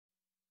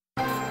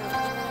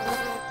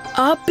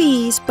Our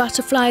bees,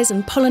 butterflies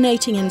and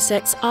pollinating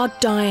insects are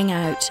dying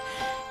out.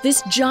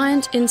 This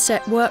giant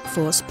insect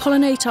workforce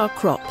pollinate our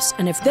crops,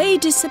 and if they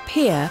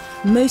disappear,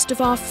 most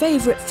of our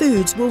favourite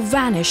foods will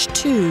vanish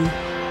too.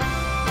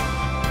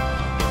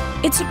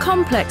 It's a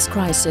complex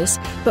crisis,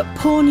 but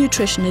poor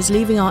nutrition is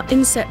leaving our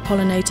insect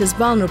pollinators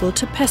vulnerable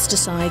to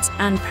pesticides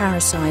and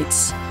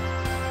parasites.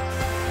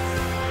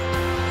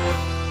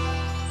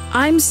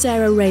 I'm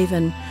Sarah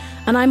Raven,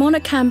 and I'm on a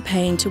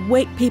campaign to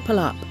wake people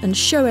up and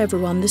show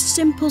everyone the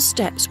simple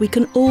steps we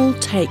can all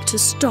take to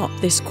stop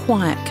this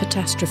quiet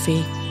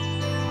catastrophe.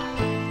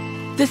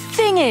 The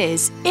thing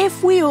is,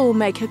 if we all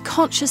make a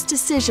conscious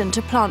decision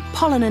to plant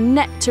pollen and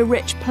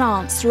nectar-rich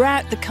plants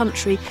throughout the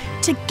country,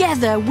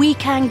 together we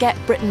can get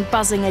Britain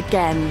buzzing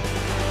again.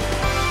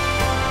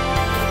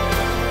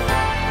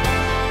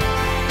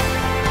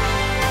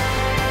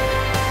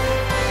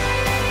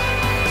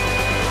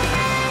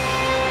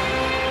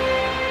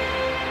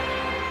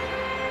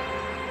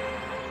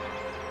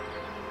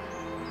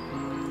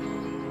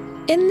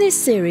 In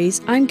this series,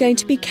 I'm going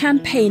to be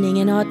campaigning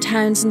in our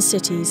towns and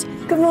cities.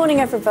 Good morning,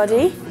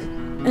 everybody.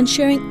 And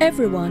showing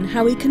everyone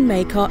how we can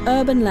make our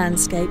urban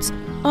landscapes,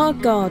 our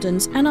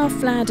gardens and our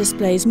flower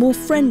displays more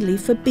friendly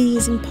for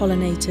bees and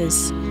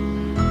pollinators.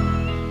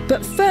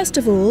 But first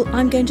of all,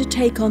 I'm going to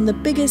take on the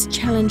biggest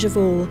challenge of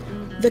all,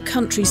 the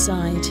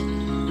countryside.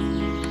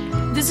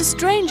 There's a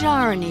strange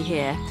irony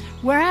here.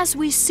 Whereas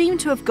we seem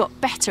to have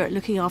got better at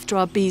looking after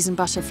our bees and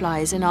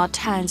butterflies in our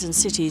towns and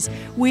cities,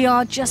 we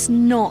are just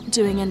not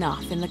doing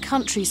enough in the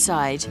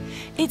countryside.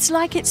 It's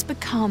like it's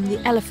become the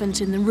elephant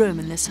in the room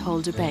in this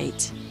whole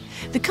debate.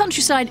 The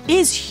countryside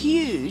is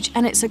huge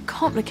and it's a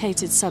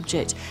complicated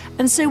subject,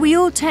 and so we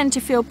all tend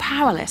to feel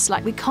powerless,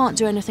 like we can't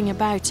do anything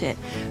about it.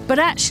 But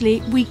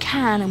actually we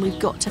can, and we've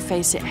got to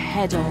face it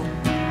head on.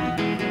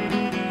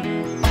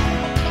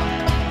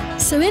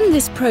 So in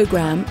this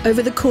programme,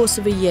 over the course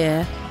of a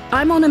year,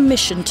 I'm on a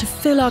mission to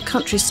fill our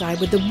countryside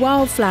with the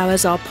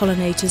wildflowers our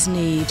pollinators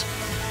need,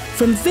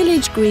 from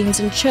village greens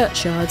and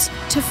churchyards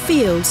to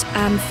fields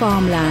and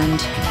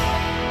farmland.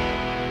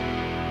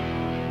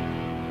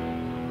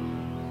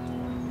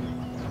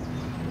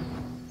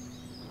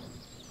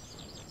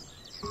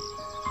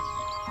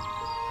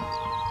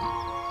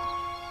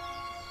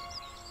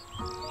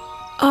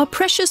 Our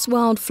precious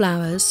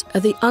wildflowers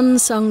are the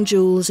unsung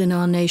jewels in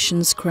our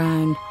nation's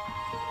crown.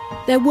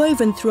 They're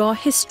woven through our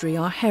history,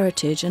 our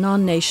heritage and our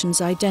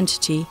nation's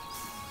identity,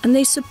 and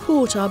they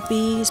support our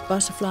bees,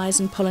 butterflies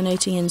and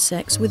pollinating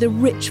insects with a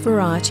rich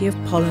variety of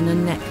pollen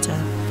and nectar.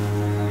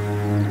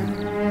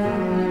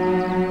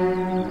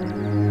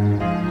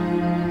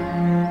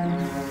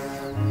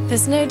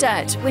 There's no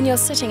doubt when you're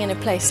sitting in a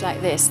place like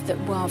this that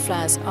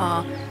wildflowers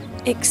are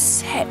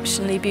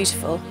exceptionally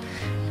beautiful.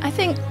 I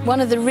think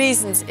one of the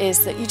reasons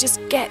is that you just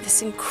get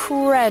this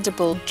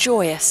incredible,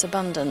 joyous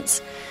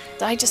abundance.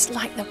 I just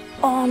like the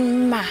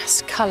en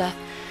masse colour.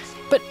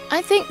 But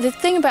I think the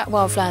thing about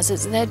wildflowers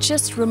is they're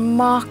just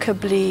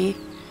remarkably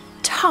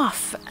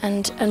tough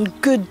and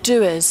good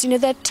doers. You know,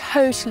 they're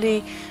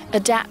totally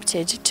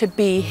adapted to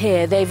be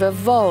here. They've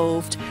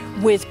evolved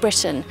with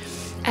Britain,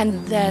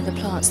 and they're the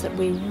plants that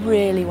we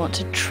really want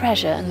to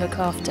treasure and look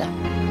after.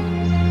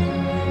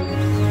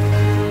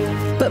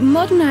 But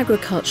modern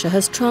agriculture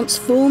has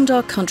transformed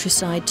our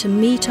countryside to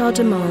meet our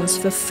demands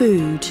for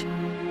food.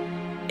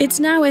 It's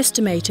now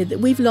estimated that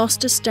we've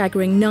lost a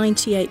staggering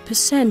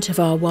 98% of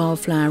our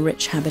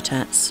wildflower-rich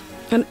habitats.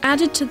 And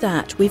added to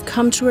that, we've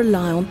come to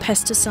rely on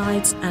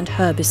pesticides and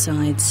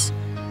herbicides.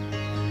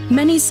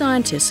 Many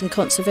scientists and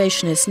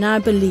conservationists now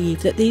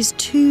believe that these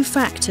two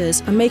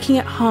factors are making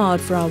it hard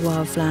for our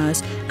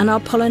wildflowers and our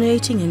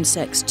pollinating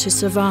insects to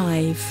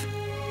survive.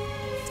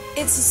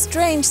 It's a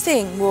strange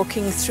thing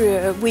walking through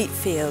a wheat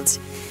field,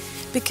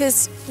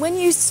 because when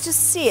you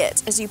just see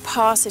it as you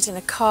pass it in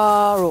a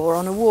car or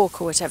on a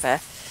walk or whatever,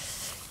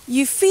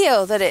 you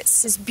feel that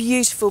it's this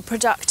beautiful,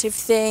 productive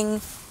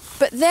thing.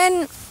 But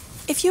then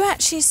if you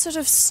actually sort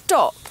of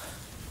stop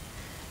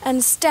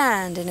and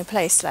stand in a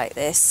place like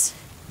this,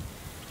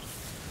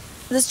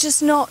 there's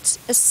just not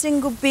a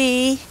single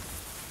bee,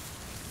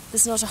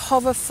 there's not a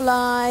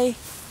hoverfly,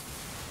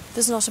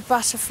 there's not a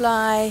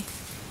butterfly,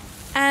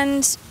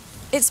 and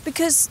it's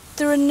because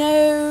there are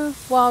no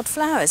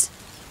wildflowers.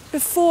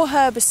 Before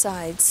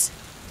herbicides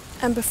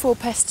and before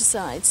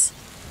pesticides,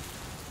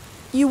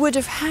 you would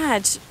have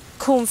had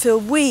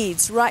cornfield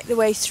weeds right the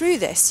way through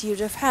this. You'd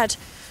have had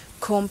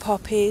corn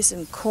poppies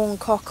and corn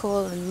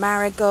cockle and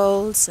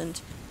marigolds and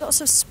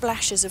lots of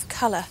splashes of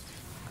colour.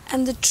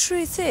 And the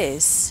truth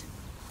is,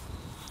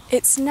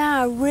 it's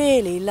now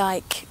really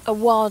like a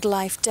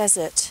wildlife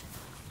desert.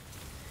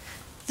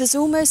 There's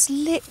almost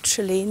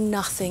literally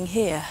nothing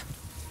here.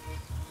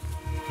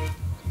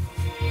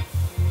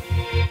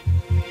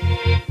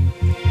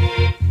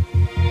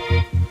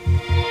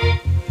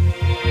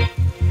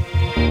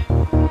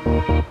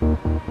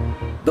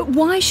 But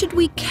why should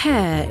we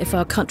care if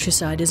our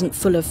countryside isn't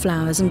full of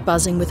flowers and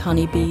buzzing with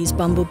honeybees,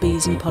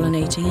 bumblebees and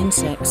pollinating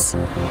insects?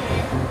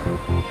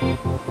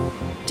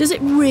 Does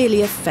it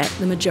really affect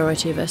the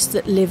majority of us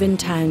that live in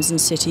towns and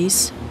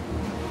cities?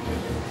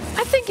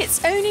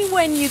 it's only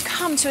when you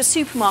come to a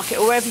supermarket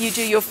or wherever you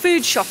do your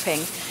food shopping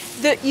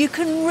that you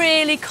can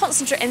really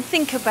concentrate and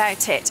think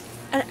about it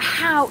and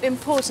how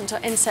important our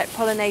insect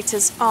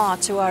pollinators are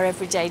to our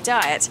everyday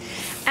diet.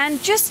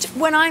 And just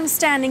when I'm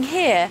standing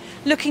here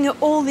looking at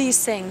all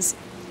these things,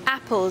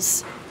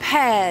 apples,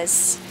 pears,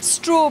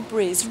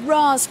 strawberries,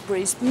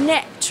 raspberries,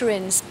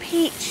 nectarines,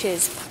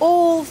 peaches,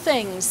 all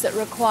things that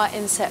require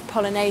insect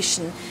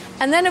pollination.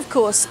 And then, of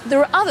course, there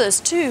are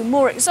others too,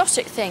 more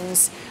exotic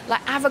things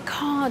like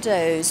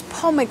avocados,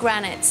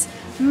 pomegranates,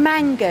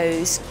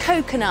 mangoes,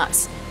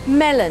 coconuts,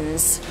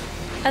 melons.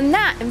 And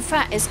that, in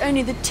fact, is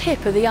only the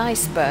tip of the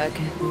iceberg.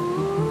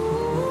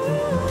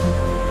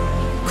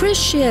 Chris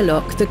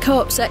Shearlock, the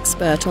Co-op's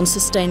expert on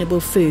sustainable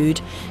food,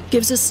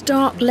 gives a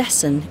stark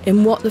lesson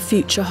in what the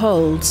future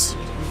holds.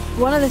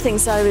 One of the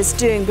things I was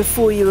doing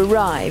before you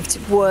arrived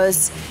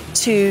was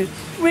to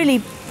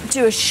really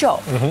do a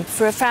shop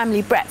for a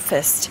family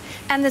breakfast.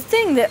 And the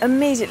thing that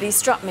immediately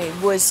struck me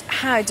was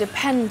how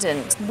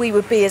dependent we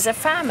would be as a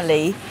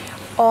family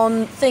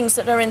on things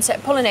that are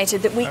insect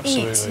pollinated that we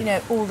eat, you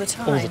know, all the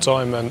time. All the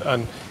time,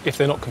 and if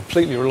they're not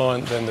completely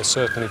reliant, then they're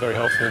certainly very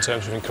helpful in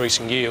terms of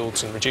increasing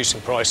yields and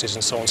reducing prices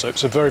and so on. So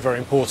it's very, very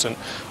important.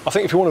 I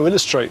think if you want to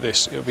illustrate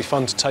this, it would be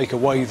fun to take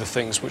away the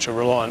things which are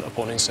reliant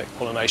upon insect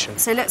pollination.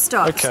 So let's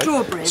start. Okay.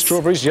 Strawberries.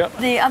 Strawberries, yep.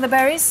 The other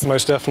berries?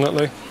 Most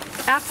definitely.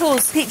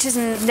 Apples, peaches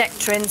and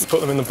nectarines.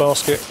 Put them in the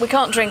basket. We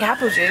can't drink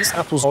apple juice.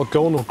 Apples are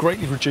gone or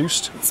greatly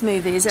reduced.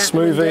 Smoothies out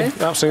Smoothie, the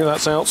window. absolutely,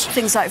 that's out.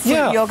 Things like fruit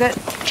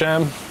yoghurt.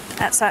 Jam.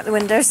 That's out the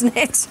window, isn't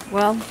it?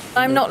 Well,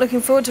 I'm not looking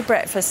forward to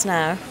breakfast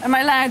now. Am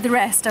I allowed the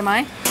rest, am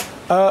I?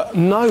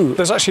 No,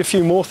 there's actually a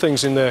few more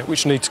things in there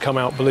which need to come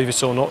out, believe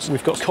it or not.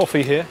 We've got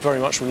coffee here, very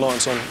much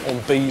reliant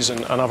on bees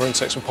and other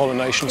insects and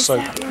pollination, so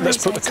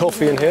let's put the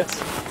coffee in here.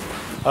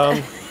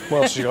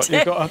 What else have you got?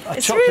 You've got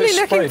a chocolate spread. It's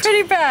really looking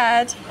pretty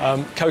bad.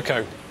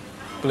 Cocoa,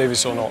 believe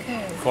it or not,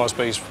 requires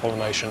bees for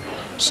pollination.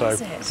 So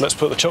let's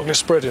put the chocolate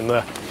spread in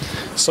there.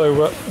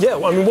 So, yeah,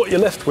 I mean, what you're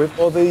left with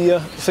are the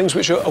things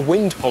which are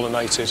wind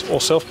pollinated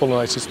or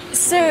self-pollinated.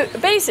 So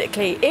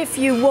basically, if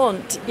you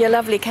want your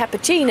lovely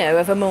cappuccino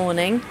of a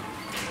morning,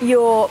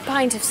 your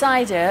pint of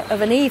cider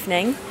of an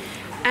evening,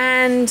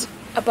 and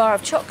a bar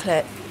of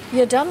chocolate,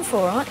 you're done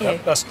for, aren't you?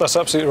 Yep, that's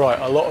absolutely right.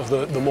 A lot of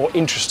the more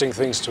interesting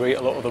things to eat,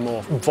 a lot of the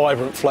more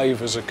vibrant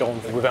flavours are gone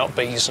without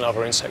bees and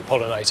other insect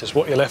pollinators.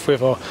 What you're left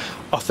with are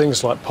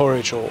things like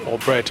porridge or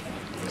bread,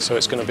 so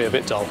it's going to be a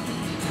bit dull.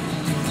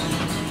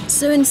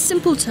 So in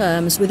simple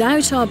terms,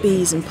 without our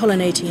bees and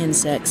pollinating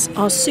insects,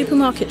 our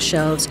supermarket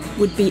shelves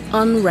would be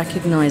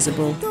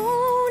unrecognisable.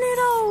 Don't it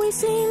always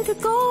seem to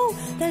go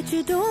that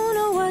you don't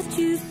know what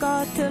you've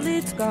got till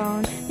it's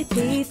gone? It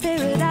tastes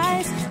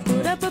paradise,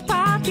 put up a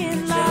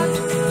parking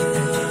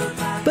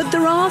lot. But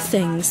there are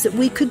things that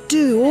we could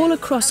do all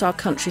across our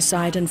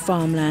countryside and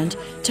farmland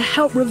to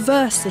help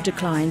reverse the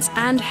declines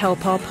and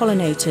help our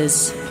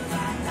pollinators.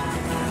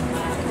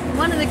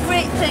 One of the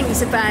great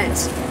things about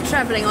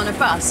travelling on a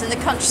bus in the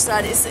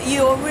countryside is that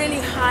you're really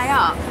high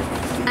up,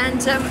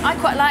 and I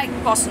quite like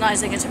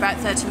botanising at about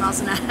 30 miles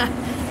an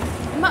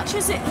hour. Much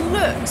as it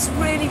looks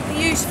really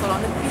beautiful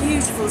on a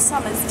beautiful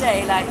summer's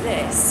day like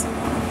this,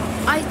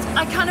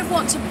 I kind of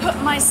want to put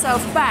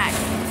myself back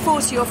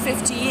 40 or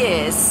 50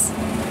 years.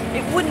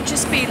 It wouldn't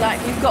just be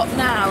like we've got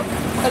now,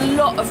 a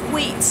lot of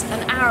wheat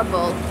and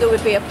arable. There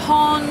would be a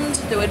pond,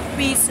 there would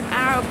be some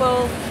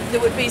arable,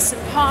 there would be some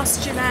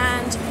pasture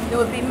land, there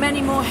would be many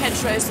more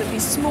hedgerows, there would be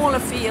smaller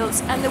fields,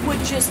 and there would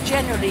just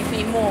generally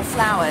be more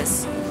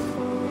flowers.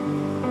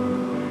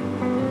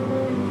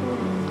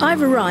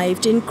 I've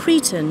arrived in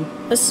Cretan,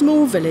 a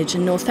small village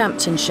in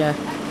Northamptonshire.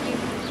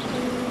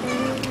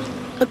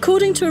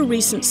 According to a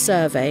recent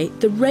survey,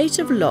 the rate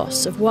of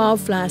loss of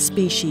wildflower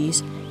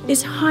species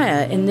is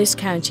higher in this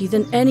county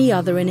than any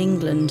other in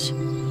England.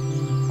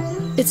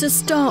 It's a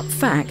stark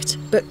fact,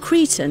 but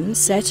Cretan,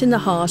 set in the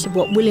heart of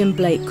what William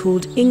Blake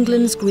called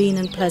England's green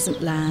and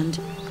pleasant land,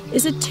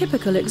 is a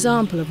typical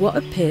example of what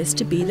appears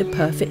to be the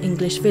perfect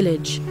English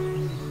village.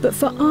 But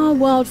for our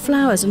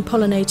wildflowers and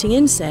pollinating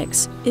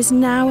insects, is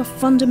now a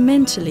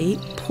fundamentally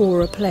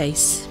poorer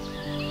place.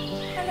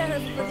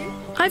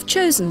 I've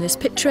chosen this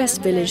picturesque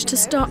village to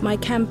start my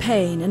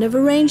campaign and have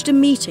arranged a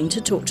meeting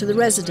to talk to the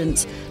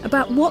residents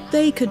about what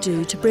they could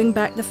do to bring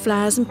back the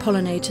flowers and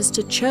pollinators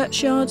to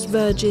churchyards,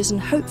 verges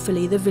and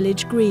hopefully the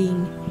village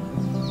green.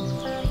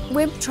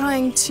 We're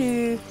trying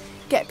to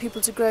get people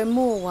to grow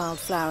more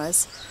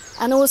wildflowers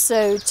and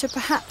also to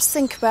perhaps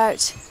think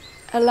about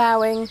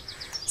allowing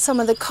some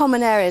of the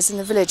common areas in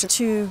the village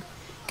to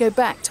go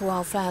back to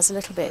wildflowers a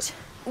little bit.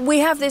 We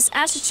have this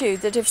attitude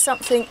that if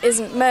something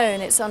isn't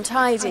mown, it's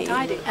untidy,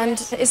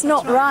 and it's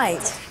not right.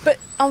 But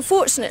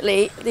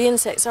unfortunately, the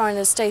insects are in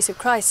a state of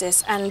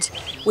crisis, and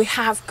we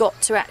have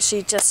got to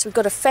actually we've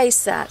got to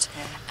face that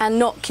and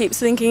not keep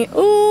thinking,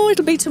 oh,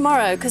 it'll be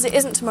tomorrow, because it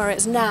isn't tomorrow,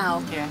 it's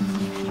now. Yeah.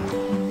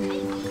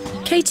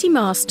 Katie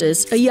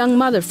Masters, a young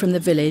mother from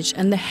the village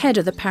and the head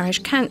of the parish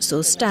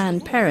council,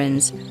 Stan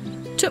Perrins,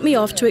 took me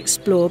off to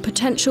explore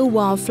potential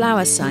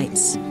wildflower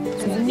sites.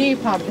 There's a new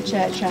part of the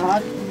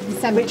churchyard.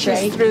 cemetery.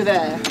 Which is through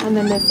there. And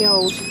then there's the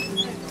old.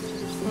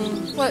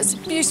 Well, it's a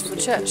beautiful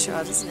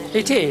churchyard, isn't it?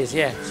 It is,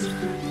 yes.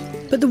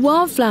 But the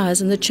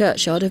wildflowers in the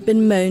churchyard have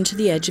been mown to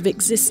the edge of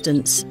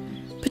existence.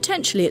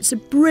 Potentially it's a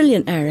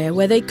brilliant area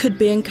where they could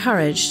be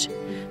encouraged.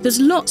 There's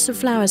lots of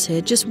flowers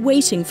here just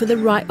waiting for the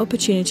right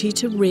opportunity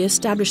to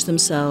re-establish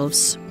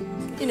themselves.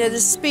 You know,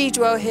 there's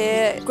speedwell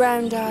here,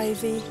 ground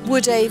ivy,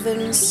 wood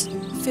avens,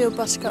 field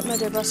buttercup,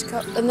 meadow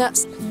buttercup, and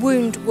that's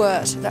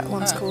woundwort, that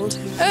one's called.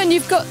 Oh, and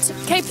you've got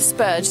caper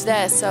spurge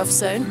there,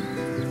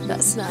 self-sown.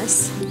 That's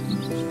nice.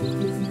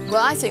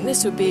 Well, I think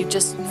this would be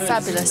just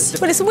fabulous.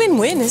 Well, it's a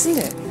win-win, isn't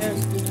it?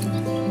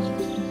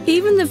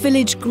 Even the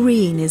village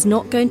green is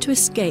not going to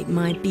escape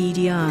my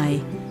beady eye.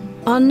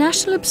 Our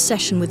national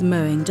obsession with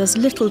mowing does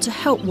little to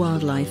help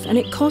wildlife, and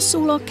it costs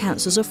all our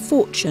councils a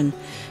fortune.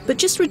 But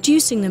just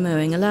reducing the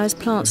mowing allows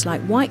plants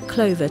like white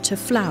clover to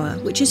flower,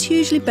 which is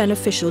hugely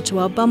beneficial to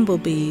our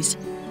bumblebees.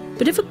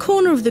 But if a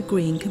corner of the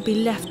green could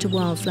be left to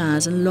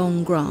wildflowers and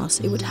long grass,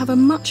 it would have a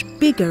much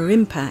bigger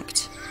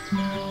impact.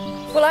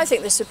 Well, I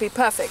think this would be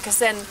perfect, because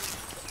then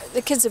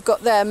the kids have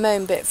got their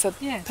mown bit for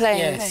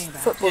playing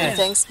football and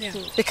things. Yeah.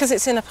 Because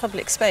it's in a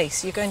public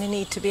space, you're going to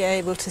need to be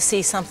able to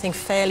see something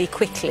fairly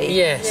quickly.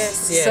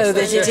 Yes. So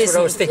that it That's what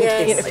I was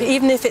thinking. you know,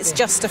 even if it's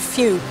just a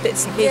few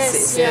bits and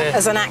pieces,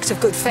 as an act of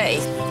good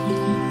faith.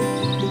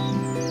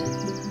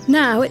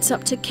 Now it's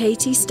up to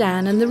Katie,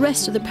 Stan and the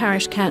rest of the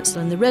parish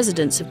council and the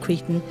residents of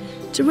Cretan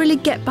to really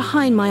get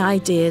behind my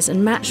ideas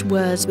and match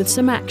words with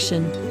some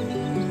action.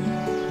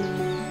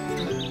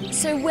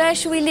 So where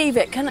shall we leave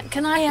it?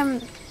 Can I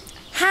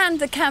hand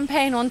the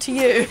campaign on to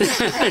you?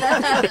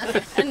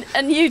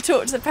 and you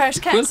talk to the parish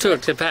council? We'll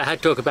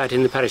talk about it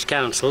in the parish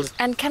council.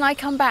 And can I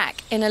come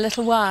back in a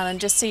little while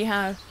and just see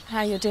how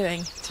you're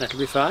doing? That'll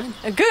be fine.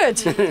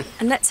 Good.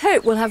 And let's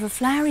hope we'll have a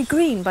flowery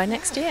green by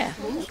next year.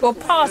 Or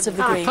part of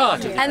the green.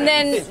 Part of it. And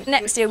then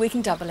next year we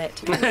can double it.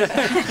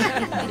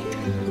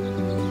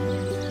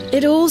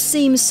 It all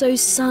seems so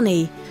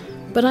sunny,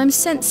 but I'm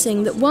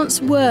sensing that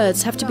once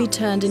words have to be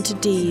turned into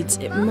deeds,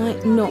 it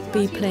might not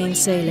be plain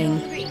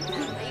sailing.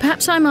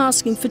 Perhaps I'm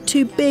asking for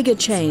too big a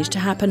change to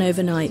happen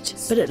overnight,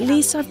 but at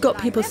least I've got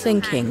people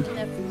thinking.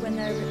 When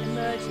they're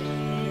emerging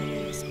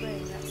in the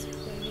spring, that's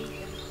when we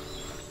need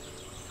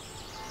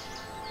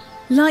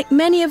them. Like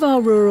many of our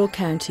rural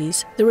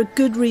counties, there are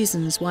good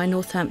reasons why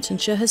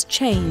Northamptonshire has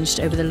changed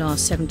over the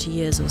last 70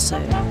 years or so.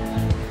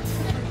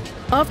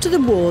 After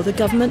the war, the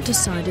government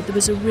decided there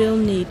was a real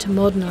need to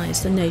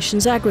modernise the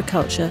nation's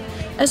agriculture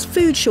as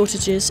food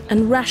shortages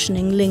and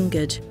rationing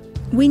lingered.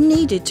 We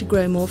needed to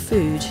grow more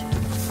food.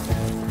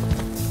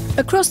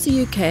 Across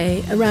the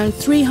UK, around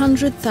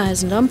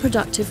 300,000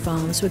 unproductive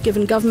farms were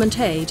given government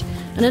aid,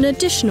 and an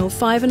additional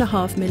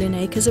 5.5 million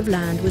acres of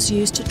land was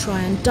used to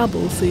try and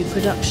double food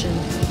production.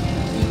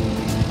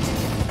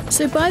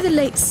 So by the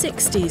late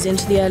 60s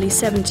into the early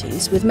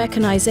 70s, with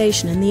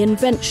mechanisation and the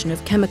invention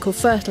of chemical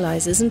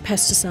fertilisers and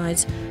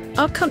pesticides,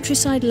 our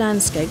countryside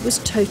landscape was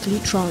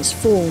totally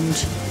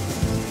transformed.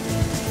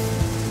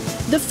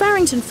 The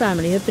Farrington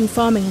family have been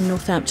farming in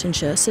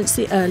Northamptonshire since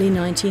the early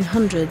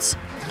 1900s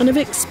and have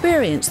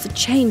experienced the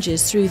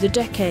changes through the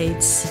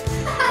decades.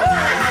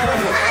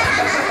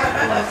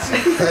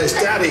 There's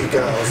Daddy,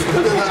 girls.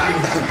 Look at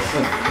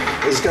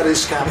that. He's got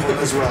his scalp on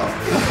as well.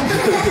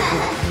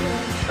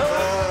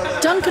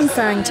 Duncan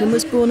Farrington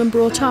was born and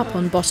brought up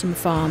on Bottom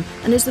Farm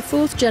and is the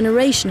fourth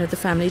generation of the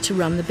family to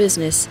run the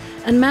business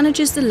and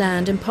manages the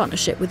land in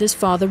partnership with his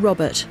father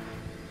Robert.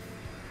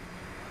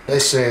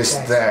 This is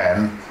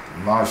then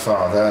my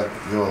father,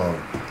 your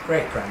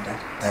Great-granddad.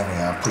 There we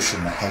are,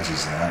 pushing the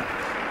hedges out.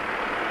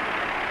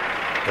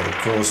 But of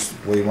course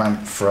we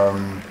went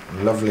from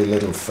lovely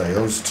little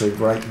fields to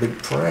great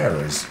big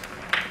prairies.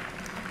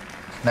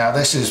 Now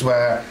this is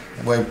where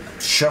we're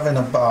shoving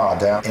a bar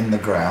down in the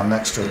ground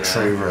next to a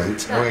tree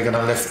root. We're going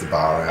to lift the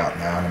bar out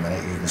now in a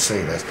minute, you can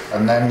see this.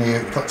 And then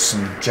you put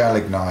some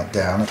gelignite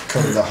down,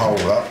 covered the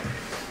hole up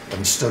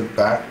and stood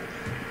back,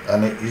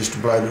 and it used to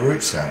blow the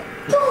roots out.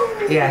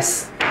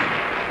 Yes.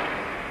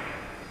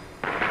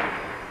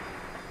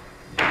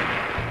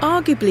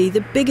 Arguably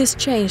the biggest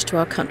change to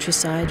our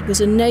countryside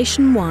was a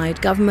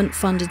nationwide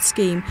government-funded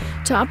scheme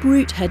to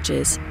uproot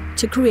hedges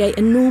to create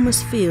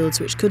enormous fields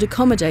which could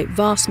accommodate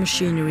vast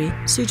machinery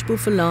suitable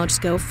for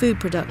large-scale food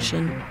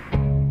production.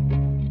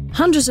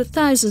 Hundreds of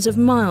thousands of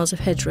miles of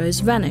hedgerows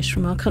vanished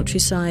from our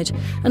countryside,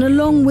 and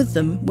along with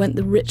them went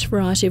the rich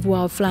variety of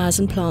wildflowers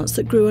and plants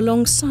that grew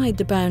alongside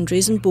the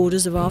boundaries and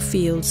borders of our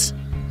fields.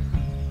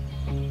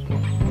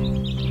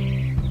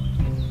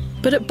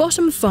 But at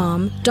Bottom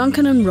Farm,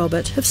 Duncan and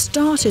Robert have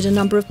started a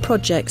number of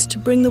projects to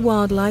bring the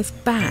wildlife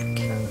back.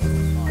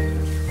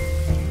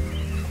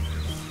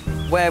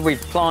 Where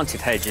we've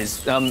planted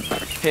hedges,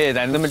 here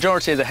then, the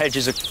majority of the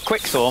hedges are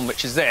quickthorn,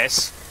 which is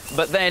this,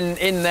 but then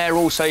in there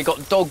also you've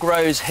got dog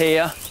rose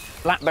here,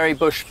 blackberry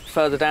bush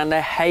further down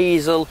there,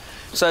 hazel.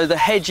 So the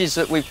hedges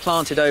that we've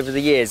planted over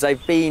the years,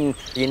 they've been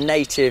your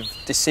native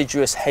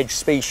deciduous hedge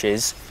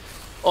species.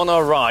 On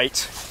our right,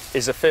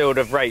 is a field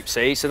of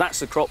rapeseed, so that's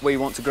the crop we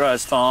want to grow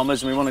as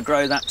farmers, and we want to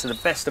grow that to the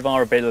best of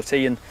our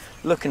ability. And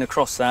looking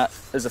across that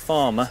as a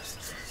farmer,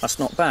 that's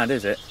not bad,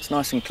 is it? It's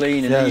nice and clean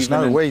and even. Yeah, there's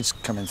no weeds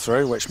coming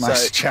through, which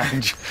makes a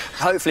change.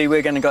 Hopefully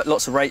we're going to get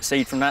lots of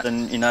rapeseed from that,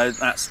 and you know,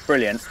 that's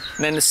brilliant.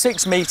 And then the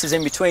 6 metres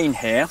in between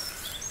here,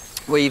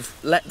 we've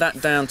let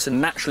that down to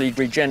naturally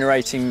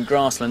regenerating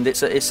grassland.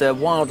 It's a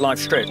wildlife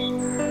strip.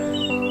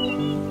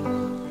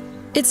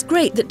 It's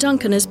great that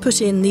Duncan has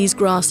put in these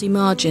grassy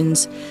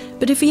margins,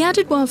 but if he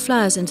added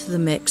wildflowers into the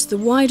mix, the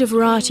wider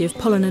variety of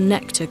pollen and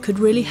nectar could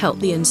really help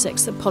the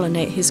insects that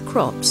pollinate his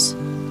crops.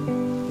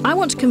 I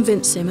want to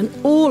convince him and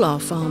all our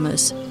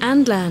farmers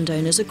and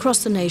landowners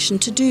across the nation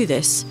to do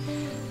this,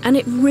 and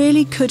it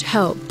really could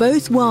help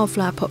both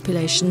wildflower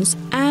populations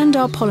and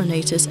our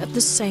pollinators at the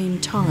same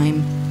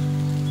time.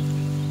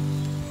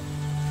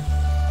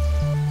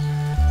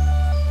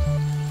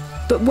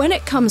 But when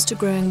it comes to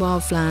growing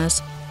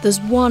wildflowers, there's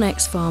one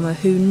ex-farmer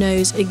who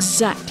knows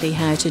exactly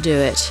how to do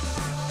it.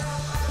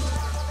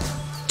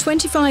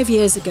 25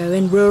 years ago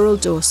in rural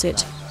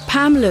Dorset,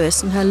 Pam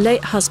Lewis and her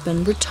late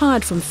husband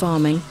retired from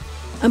farming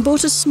and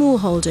bought a small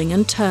holding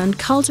and turned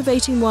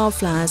cultivating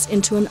wildflowers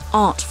into an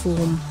art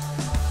form.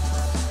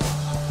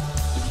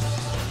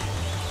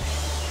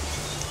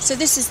 So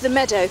this is the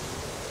meadow?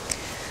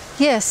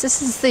 Yes,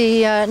 this is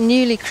the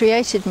newly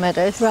created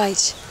meadow.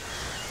 Right.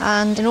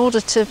 And in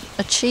order to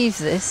achieve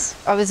this,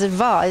 I was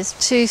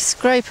advised to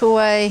scrape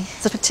away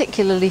the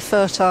particularly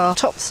fertile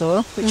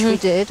topsoil, which we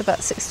did,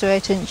 about 6 to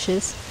 8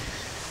 inches,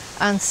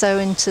 and sow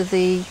into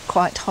the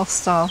quite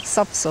hostile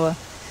subsoil.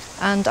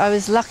 And I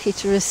was lucky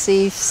to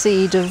receive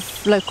seed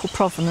of local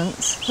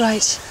provenance.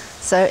 Right.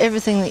 So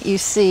everything that you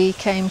see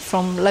came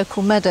from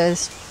local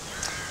meadows.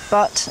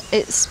 But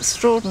it's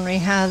extraordinary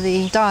how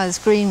the Dyer's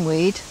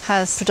greenweed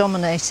has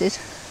predominated.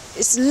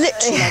 It's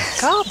literally like a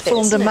carpet,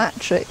 formed a isn't it?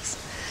 matrix.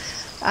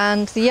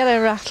 And the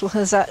yellow rattle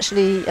has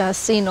actually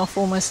seen off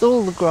almost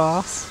all the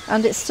grass,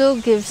 and it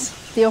still gives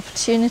the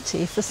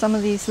opportunity for some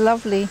of these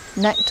lovely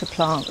nectar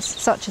plants,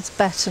 such as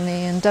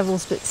betony and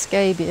devil's bit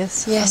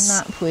scabious and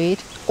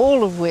knapweed,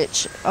 all of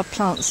which are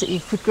plants that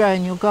you could grow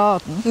in your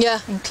garden,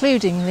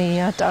 including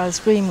the Dyer's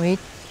greenweed.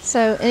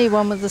 So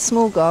anyone with a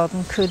small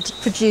garden could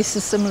produce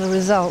a similar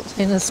result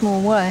in a small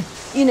way.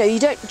 You know, you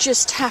don't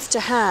just have to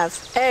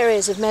have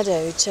areas of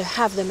meadow to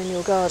have them in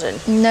your garden.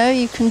 No,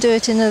 you can do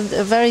it in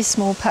a very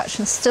small patch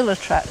and still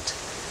attract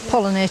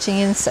pollinating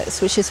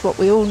insects, which is what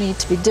we all need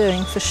to be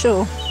doing for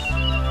sure.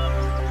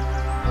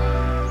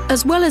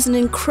 As well as an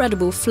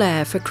incredible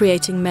flair for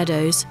creating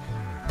meadows,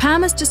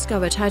 Pam has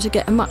discovered how to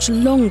get a much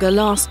longer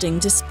lasting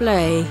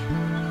display.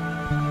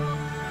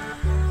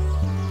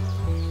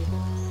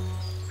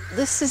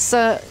 This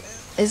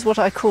is what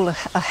I call a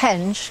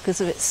henge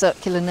because of its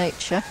circular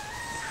nature.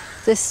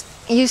 This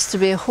used to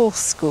be a horse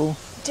school.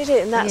 Did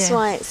it? And that's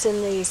why it's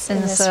in these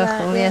in the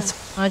circle, round,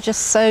 yes. I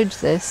just sowed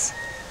this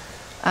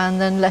and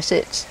then let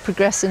it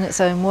progress in its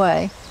own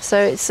way. So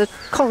it's a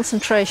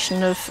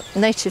concentration of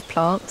native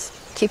plants,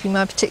 keeping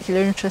my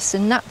particular interest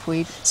in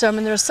knapweed. So, I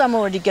mean, there are some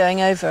already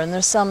going over and there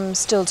are some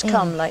still to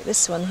come, like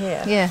this one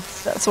here.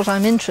 Yes, that's what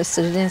I'm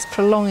interested in, is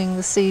prolonging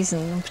the season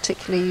and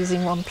particularly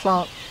using one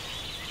plant.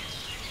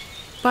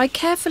 By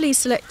carefully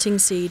selecting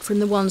seed from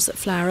the ones that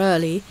flower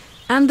early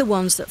and the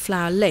ones that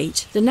flower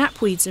late, the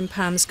knapweeds in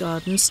Pam's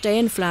garden stay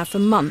in flower for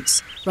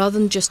months rather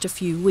than just a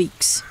few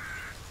weeks.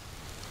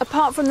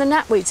 Apart from the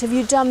knapweeds, have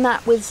you done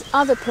that with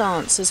other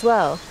plants as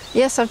well?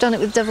 Yes, I've done it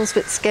with devil's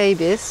bit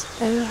scabious,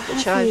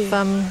 which I've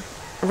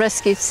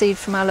rescued seed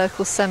from our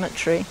local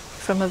cemetery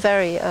from a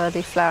very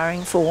early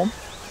flowering form,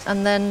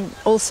 and then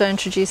also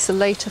introduced the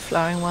later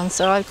flowering one,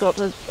 so I've got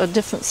a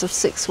difference of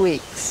 6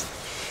 weeks.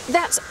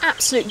 That's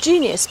absolute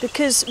genius,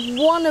 because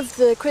one of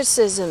the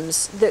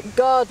criticisms that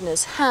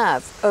gardeners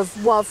have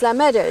of wildflower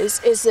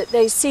meadows is that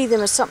they see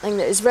them as something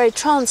that is very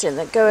transient,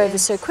 that go over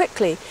so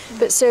quickly.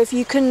 But so if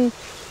you can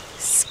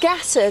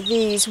scatter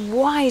these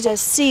wider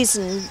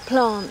season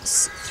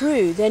plants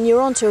through, then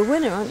you're onto a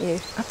winner, aren't you?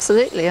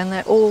 Absolutely, and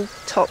they're all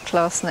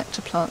top-class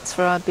nectar plants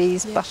for our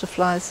bees,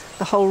 butterflies,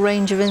 the whole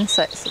range of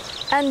insects.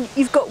 And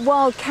you've got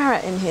wild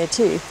carrot in here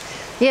too.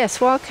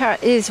 Yes, wild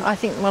carrot is, I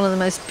think, one of the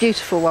most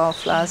beautiful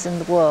wildflowers in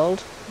the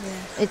world.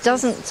 Yeah. It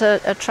doesn't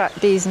attract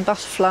bees and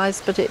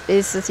butterflies, but it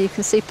is, as you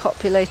can see,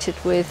 populated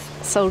with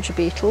soldier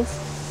beetles.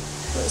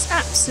 Well, it's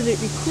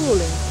absolutely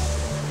crawling.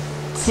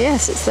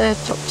 Yes, it's there,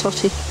 top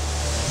totty.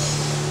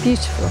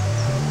 Beautiful.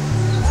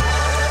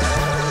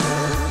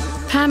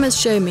 Pam has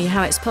shown me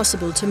how it's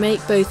possible to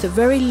make both a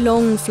very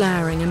long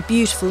flowering and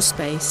beautiful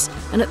space,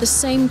 and at the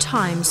same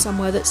time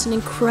somewhere that's an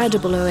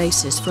incredible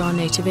oasis for our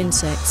native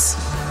insects.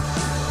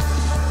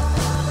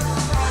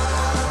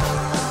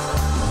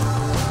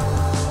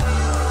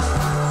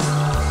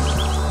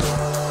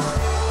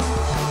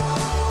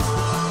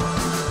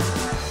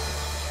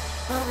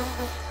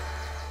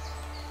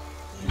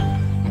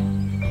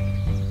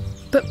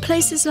 But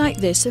places like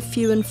this are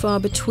few and far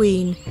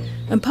between,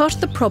 and part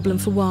of the problem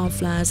for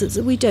wildflowers is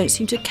that we don't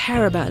seem to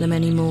care about them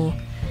anymore.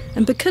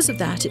 And because of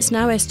that, it's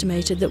now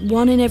estimated that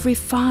 1 in every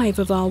 5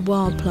 of our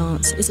wild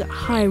plants is at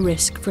high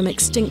risk from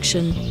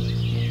extinction.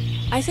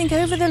 I think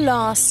over the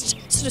last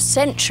sort of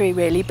century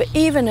really, but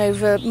even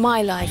over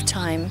my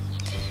lifetime,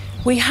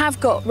 we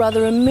have got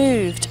rather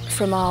removed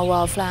from our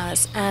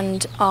wildflowers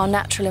and our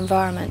natural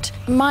environment.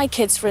 My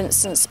kids, for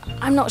instance,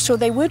 I'm not sure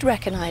they would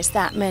recognise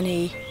that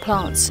many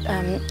plants.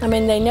 I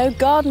mean, they know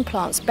garden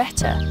plants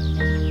better.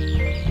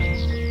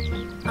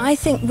 I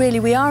think really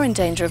we are in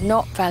danger of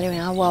not valuing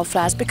our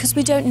wildflowers because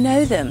we don't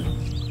know them.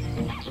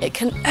 It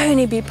can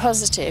only be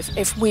positive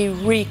if we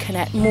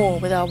reconnect more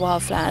with our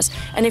wildflowers.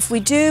 And if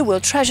we do, we'll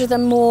treasure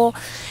them more.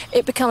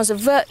 It becomes a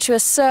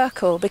virtuous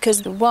circle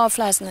because the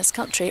wildflowers in this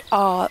country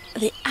are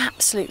the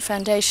absolute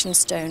foundation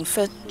stone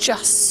for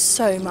just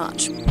so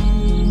much.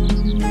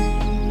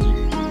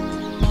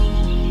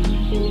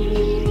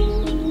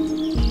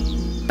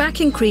 Back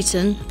in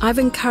Cretan, I've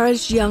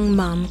encouraged young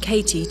mum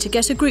Katie to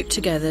get a group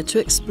together to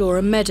explore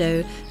a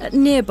meadow at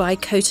nearby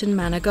Coton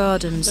Manor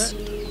Gardens.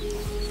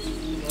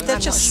 There are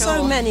just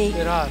so many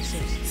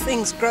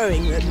things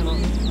growing that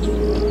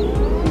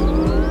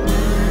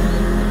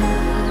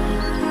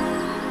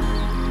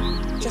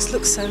just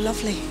looks so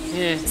lovely.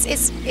 Yeah.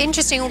 It's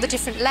interesting, all the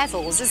different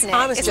levels, isn't it?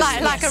 It's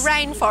yes. like a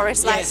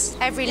rainforest, Yes.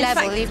 like every In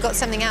level fact, you've got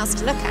something else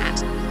to look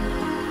at.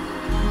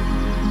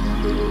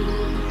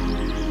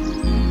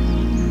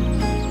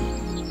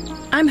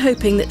 I'm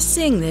hoping that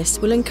seeing this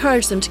will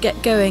encourage them to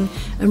get going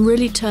and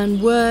really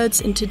turn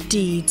words into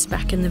deeds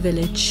back in the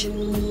village.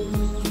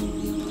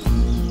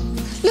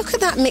 Look at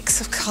that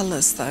mix of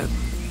colours, though.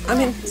 I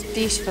mean, It's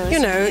beautiful, you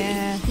isn't know, it?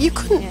 Yeah. you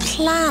couldn't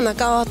plan a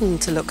garden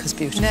to look as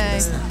beautiful No.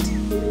 as that.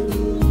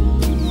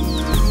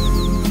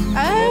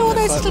 Oh, all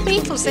those little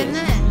beetles in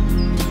there.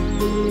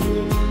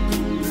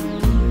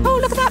 Oh,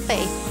 look at that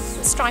bee.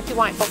 Stripy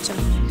white bottom.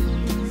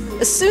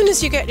 As soon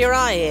as you get your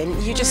eye in,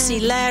 you just see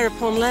layer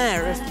upon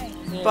layer of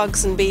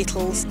bugs and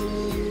beetles.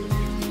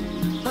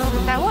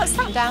 Now, what's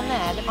that down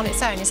there on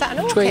its own? Is that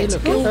an Which way are you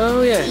orchid? looking?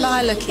 Oh, yeah.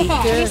 Lilac-y.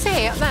 Can you see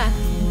it up there?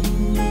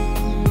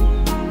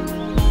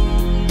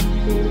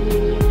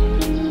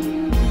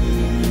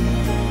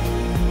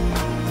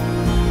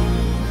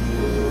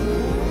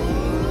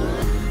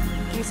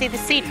 You see the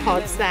seed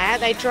pods there,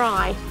 they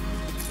dry.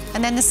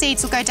 And then the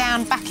seeds will go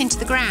down back into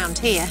the ground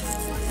here,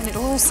 and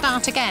it'll all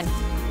start again.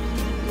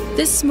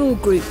 This small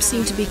group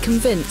seem to be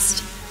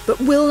convinced, but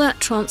will that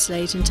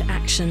translate into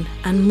action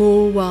and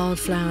more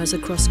wildflowers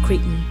across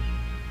Cretan?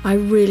 I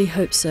really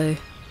hope so.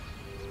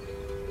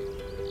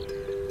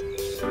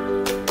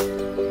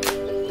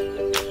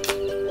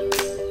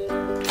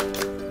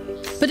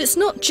 But it's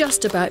not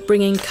just about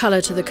bringing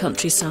colour to the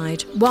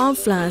countryside.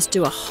 Wildflowers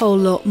do a whole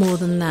lot more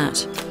than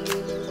that.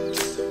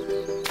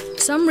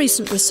 Some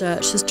recent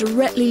research has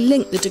directly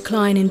linked the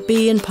decline in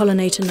bee and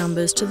pollinator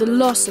numbers to the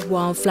loss of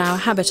wildflower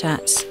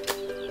habitats.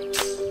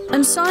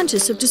 And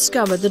scientists have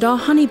discovered that our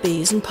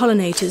honeybees and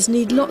pollinators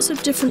need lots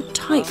of different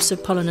types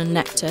of pollen and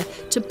nectar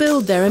to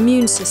build their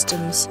immune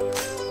systems.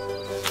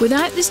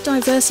 Without this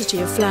diversity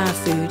of flower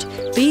food,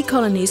 bee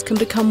colonies can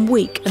become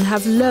weak and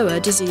have lower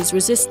disease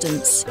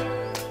resistance.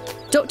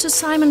 Dr.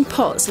 Simon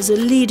Potts is a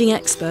leading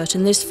expert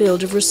in this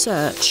field of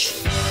research.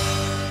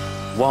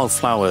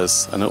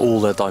 Wildflowers and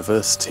all their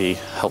diversity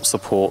help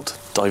support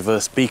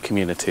diverse bee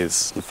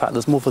communities. In fact,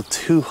 there's more than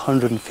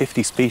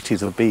 250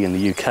 species of bee in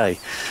the UK.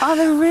 Are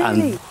there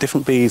really? And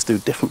different bees do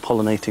different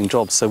pollinating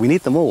jobs, so we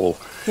need them all.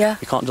 Yeah.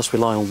 We can't just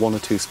rely on 1 or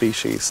 2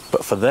 species.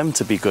 But for them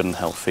to be good and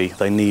healthy,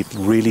 they need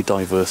really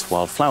diverse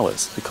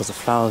wildflowers because the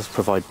flowers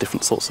provide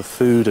different sorts of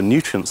food and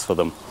nutrients for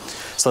them.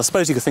 So I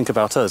suppose you could think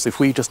about us, if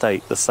we just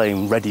ate the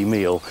same ready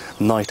meal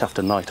night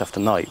after night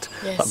after night,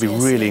 that'd be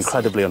really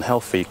incredibly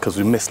unhealthy because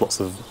we miss lots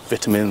of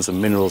vitamins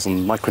and minerals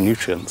and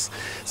micronutrients.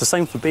 It's the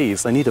same for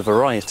bees, they need a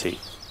variety.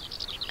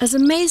 As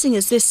amazing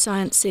as this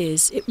science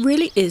is, it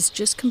really is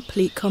just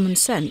complete common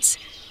sense.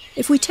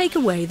 If we take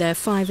away their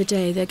 5 a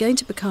day, they're going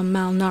to become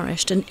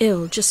malnourished and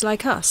ill just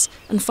like us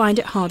and find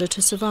it harder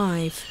to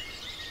survive.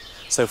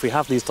 So if we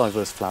have these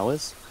diverse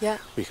flowers,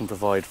 we can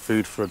provide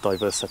food for a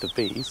diverse set of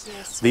bees.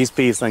 These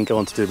bees then go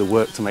on to do the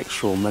work to make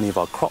sure many of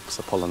our crops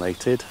are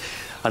pollinated,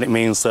 and it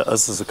means that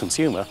us as a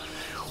consumer,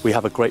 we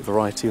have a great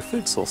variety of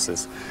food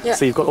sources.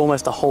 So you've got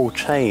almost a whole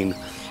chain.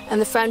 And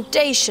the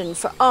foundation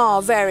for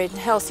our varied and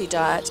healthy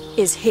diet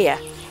is here,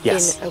 in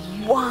a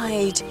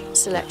wide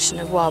selection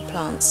of wild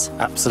plants.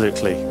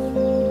 Absolutely.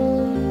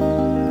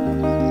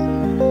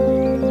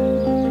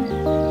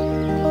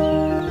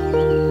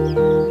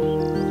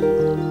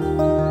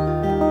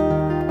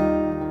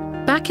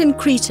 Back in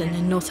Cretan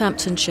in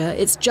Northamptonshire,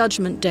 it's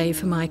Judgment Day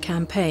for my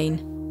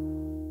campaign.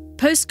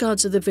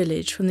 Postcards of the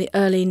village from the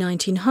early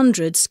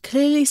 1900s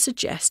clearly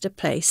suggest a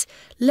place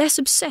less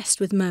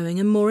obsessed with mowing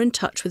and more in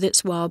touch with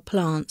its wild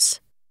plants.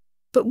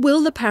 But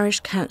will the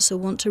parish council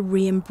want to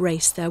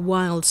re-embrace their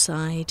wild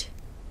side?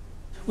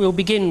 We'll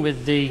begin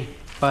with the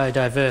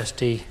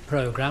biodiversity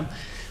programme.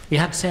 We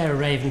had Sarah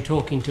Raven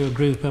talking to a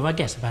group of, I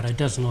guess, about a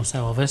dozen or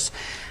so of us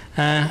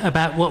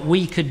about what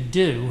we could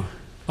do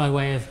by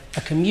way of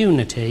a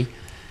community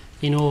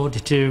in order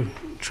to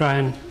try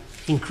and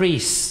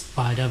increase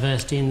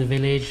biodiversity in the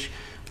village,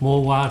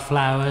 more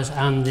wildflowers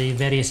and the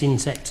various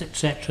insects,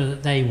 etc.,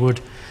 that they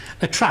would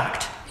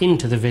attract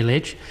into the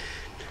village,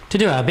 to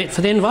do our bit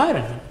for the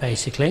environment,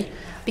 basically.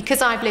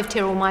 Because I've lived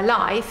here all my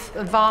life,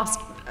 a vast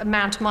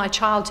amount of my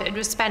childhood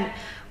was spent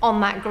on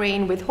that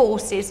green with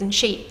horses and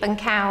sheep and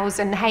cows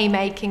and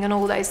haymaking and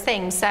all those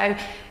things. So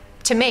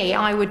to me,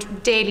 I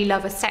would dearly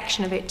love a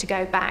section of it to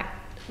go back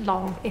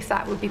long, if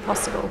that would be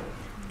possible.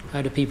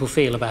 How do people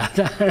feel about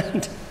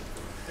that?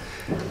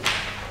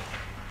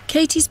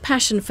 Katie's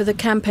passion for the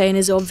campaign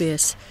is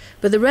obvious,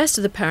 but the rest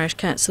of the parish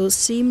council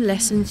seem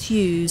less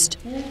enthused.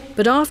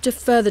 But after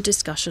further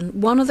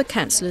discussion, one of the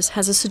councillors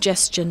has a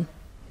suggestion.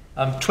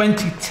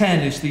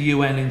 2010 is the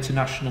UN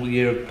International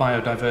Year of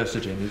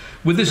Biodiversity.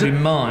 With this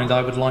in mind,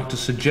 I would like to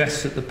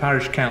suggest that the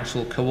parish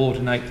council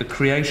coordinate the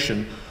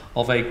creation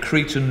of a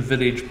Cretan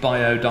village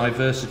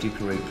biodiversity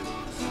group.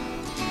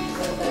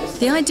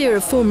 The idea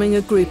of forming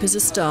a group is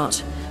a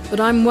start, but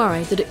I'm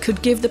worried that it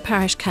could give the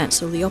parish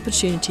council the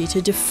opportunity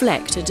to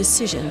deflect a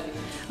decision.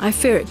 I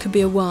fear it could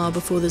be a while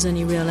before there's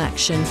any real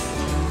action.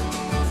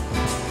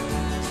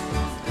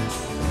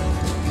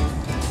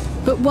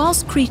 But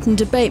whilst Cretan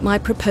debate my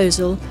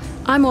proposal,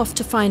 I'm off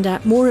to find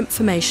out more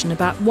information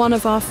about one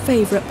of our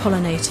favourite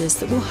pollinators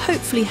that will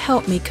hopefully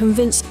help me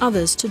convince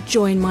others to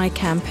join my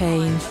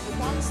campaign.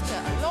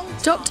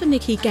 Dr.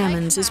 Nikki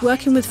Gammons is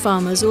working with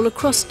farmers all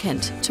across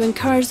Kent to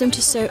encourage them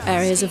to sow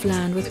areas of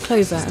land with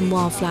clover and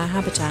wildflower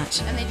habitat.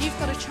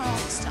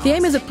 The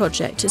aim of the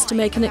project is to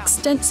make an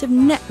extensive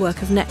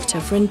network of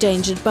nectar for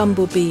endangered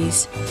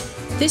bumblebees.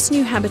 This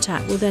new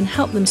habitat will then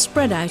help them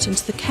spread out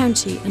into the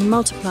county and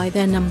multiply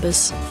their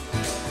numbers.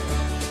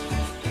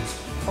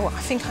 Oh, I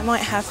think I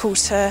might have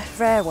caught a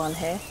rare one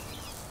here.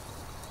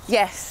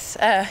 Yes,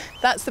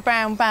 that's the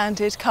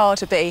brown-banded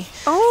carder bee.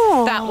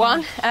 Oh! That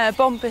one,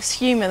 Bombus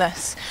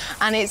humulus.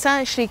 And it's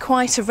actually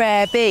quite a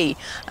rare bee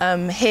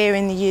here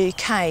in the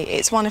UK.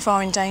 It's one of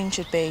our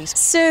endangered bees.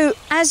 So,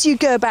 as you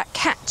go about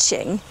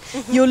catching,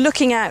 you're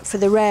looking out for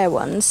the rare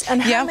ones.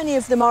 And how many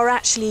of them are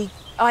actually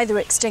either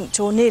extinct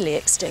or nearly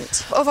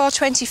extinct? Of our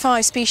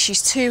 25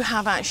 species, 2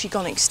 have actually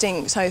gone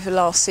extinct over the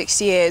last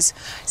 60 years.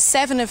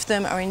 7 of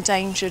them are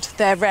endangered,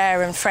 they're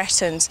rare and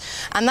threatened,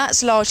 and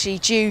that's largely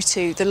due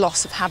to the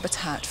loss of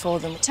habitat for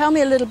them. Tell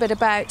me a little bit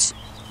about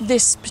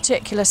this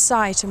particular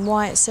site and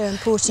why it's so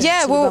important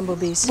to the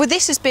bumblebees. Well,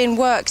 this has been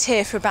worked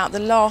here for about the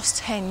last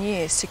 10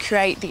 years to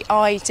create the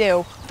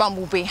ideal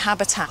bumblebee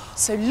habitat.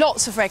 So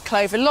lots of red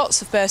clover,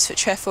 lots of burstfoot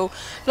trefoil,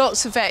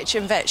 lots of vetch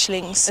and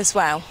vetchlings as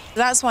well.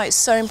 That's why it's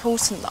so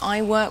important that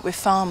I work with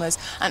farmers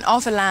and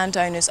other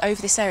landowners over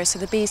this area so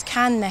the bees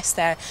can nest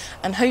there,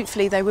 and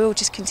hopefully they will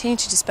just continue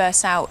to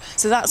disperse out.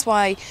 So that's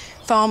why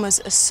farmers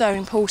are so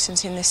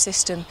important in this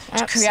system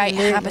to create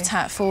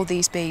habitat for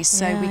these bees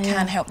so we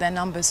can help their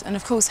numbers and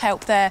of course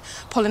help their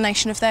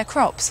pollination of their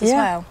crops as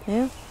well.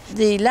 Yeah.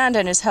 The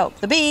landowners help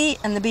the bee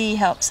and the bee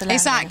helps the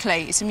landowner.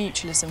 Exactly, it's a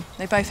mutualism.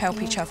 They both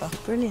help each other.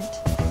 Brilliant.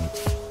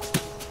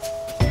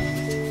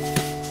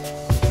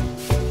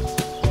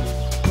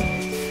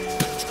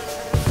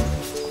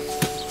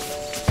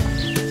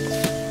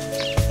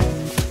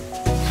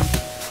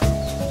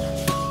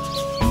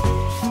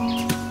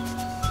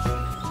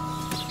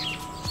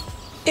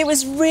 It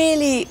was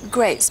really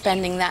great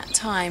spending that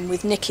time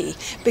with Nikki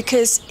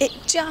because it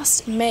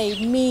just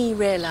made me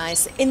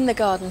realise that in the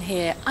garden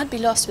here I'd be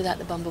lost without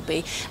the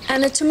bumblebee,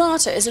 and a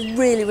tomato is a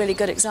really, really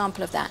good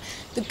example of that.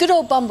 The good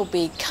old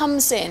bumblebee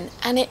comes in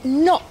and it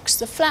knocks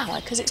the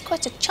flower because it's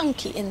quite a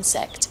chunky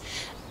insect,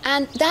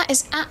 and that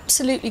is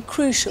absolutely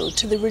crucial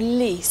to the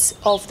release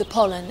of the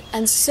pollen,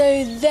 and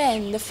so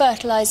then the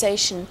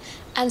fertilisation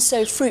and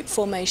so fruit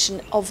formation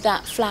of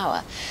that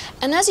flower.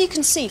 And as you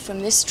can see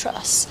from this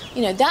truss,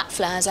 you know, that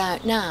flower's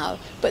out now,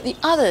 but the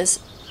others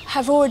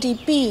have already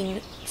been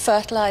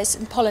fertilised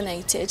and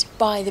pollinated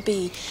by the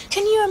bee.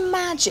 Can you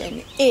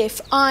imagine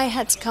if I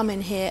had to come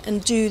in here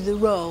and do the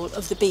role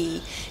of the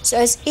bee? So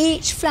as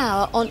each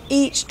flower on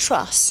each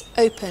truss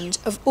opened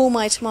of all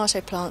my tomato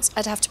plants,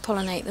 I'd have to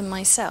pollinate them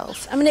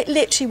myself. I mean, it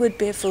literally would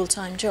be a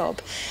full-time job.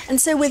 And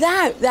so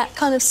without that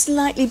kind of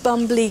slightly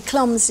bumbly,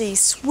 clumsy,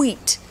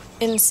 sweet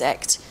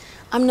insect,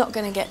 I'm not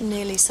going to get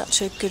nearly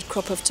such a good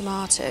crop of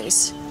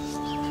tomatoes.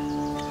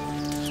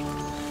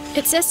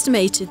 It's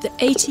estimated that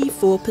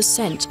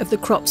 84% of the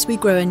crops we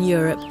grow in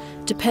Europe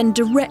depend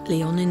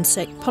directly on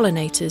insect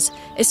pollinators,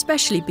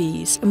 especially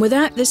bees, and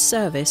without this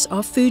service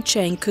our food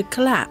chain could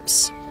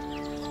collapse.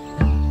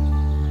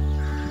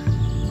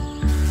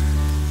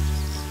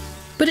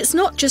 But it's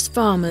not just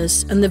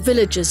farmers and the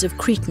villagers of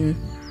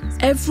Cretan.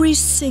 Every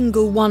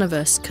single one of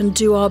us can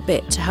do our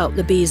bit to help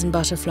the bees and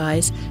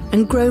butterflies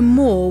and grow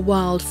more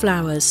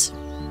wildflowers.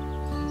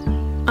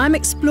 I'm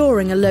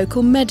exploring a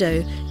local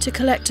meadow to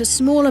collect a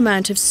small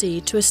amount of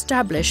seed to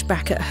establish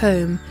back at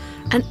home,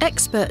 and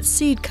expert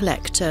seed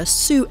collector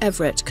Sue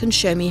Everett can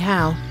show me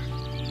how.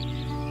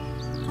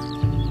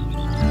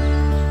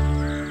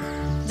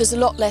 there's a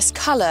lot less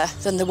colour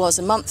than there was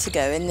a month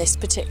ago in this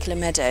particular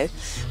meadow,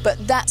 but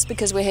that's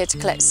because we're here to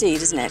collect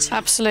seed, isn't it?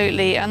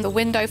 Absolutely, and the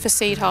window for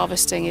seed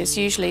harvesting is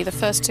usually the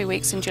first 2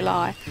 weeks in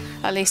July,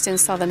 at least in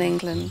southern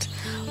England,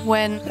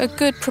 when a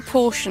good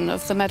proportion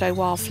of the meadow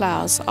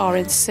wildflowers are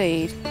in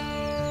seed.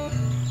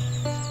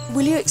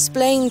 Will you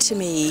explain to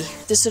me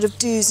the sort of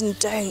do's and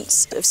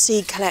don'ts of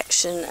seed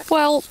collection?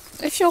 Well,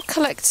 if you're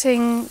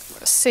collecting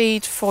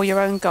seed for your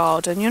own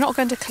garden, you're not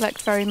going to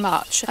collect very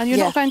much, and you're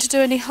not going to do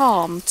any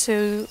harm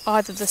to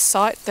either the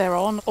site they're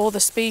on or the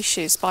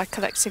species by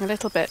collecting a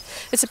little bit.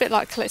 It's a bit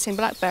like collecting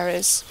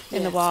blackberries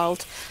in the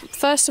wild.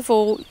 First of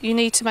all, you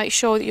need to make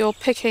sure that you're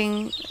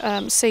picking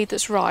seed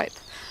that's ripe.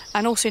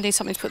 And also you need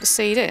something to put the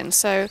seed in.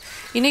 So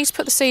you need to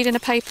put the seed in a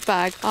paper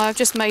bag. I've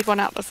just made one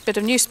out of a bit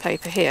of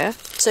newspaper here.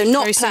 So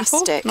not Very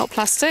plastic? Simple, not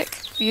plastic.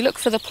 You look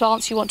for the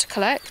plants you want to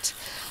collect.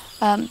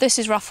 This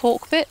is rough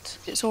hawkbit.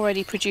 It's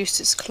already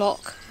produced its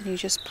clock. And you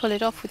just pull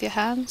it off with your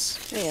hands.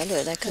 Yeah,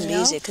 look, that couldn't be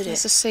easier, could it?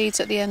 There's the seeds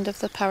at the end of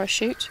the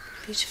parachute.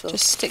 Beautiful.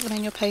 Just stick them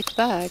in your paper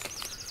bag.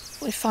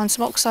 We find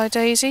some oxeye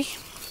daisy.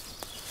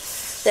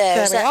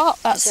 There we are.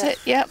 That's it,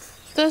 yep.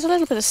 There's a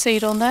little bit of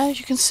seed on there, as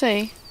you can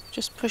see.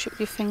 Just push it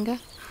with your finger.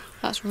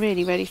 That's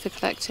really ready for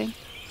collecting.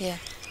 Yeah.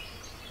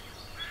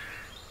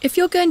 If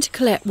you're going to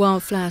collect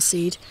wildflower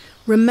seed,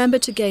 remember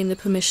to gain the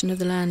permission of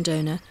the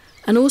landowner,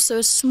 and also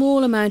a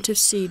small amount of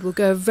seed will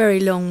go a very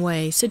long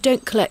way, so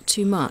don't collect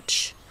too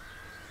much.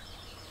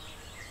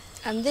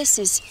 And this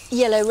is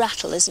yellow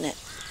rattle, isn't it?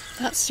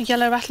 That's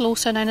yellow rattle,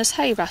 also known as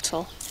hay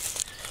rattle.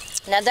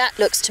 Now that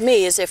looks to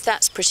me as if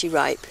that's pretty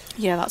ripe.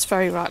 Yeah, that's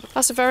very ripe.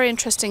 That's a very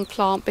interesting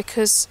plant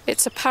because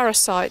it's a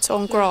parasite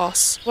on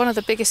grass. One of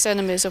the biggest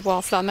enemies of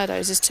wildflower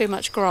meadows is too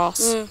much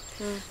grass.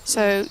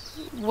 So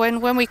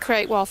when we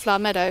create wildflower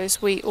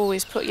meadows, we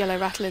always put yellow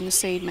rattle in the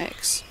seed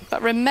mix.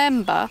 But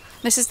remember,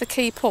 this is the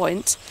key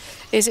point,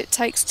 is it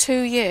takes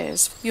 2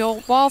 years.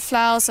 Your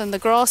wildflowers and the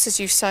grasses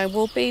you've sown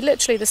will be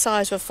literally the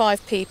size of a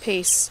 5p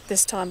piece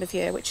this time of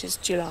year, which is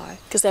July.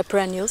 Because they're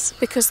perennials?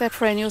 Because they're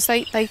perennials.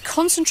 They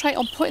concentrate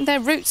on putting their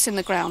roots in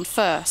the ground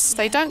first.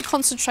 They don't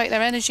concentrate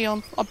their energy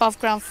on above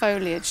ground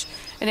foliage.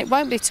 And it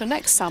won't be till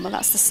next summer,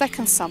 that's the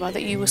second summer,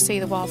 that you will see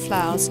the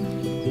wildflowers.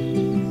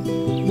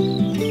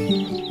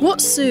 What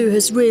Sue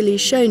has really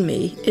shown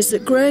me is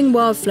that growing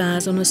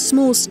wildflowers on a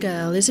small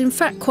scale is in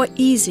fact quite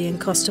easy and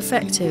cost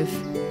effective.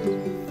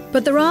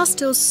 But there are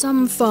still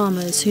some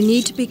farmers who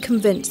need to be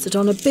convinced that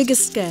on a bigger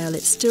scale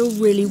it's still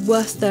really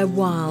worth their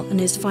while and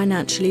is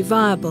financially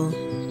viable.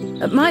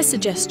 At my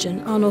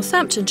suggestion, our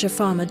Northamptonshire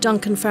farmer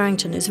Duncan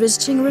Farrington is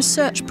visiting a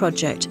research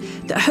project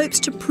that hopes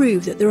to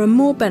prove that there are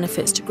more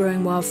benefits to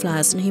growing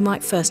wildflowers than he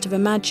might first have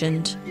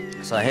imagined.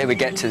 So here we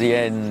get to the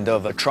end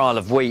of a trial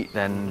of wheat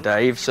then,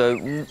 Dave. So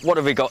what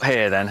have we got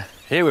here then?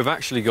 Here we've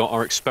actually got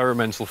our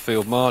experimental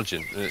field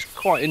margin, and it's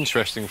quite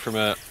interesting from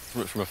a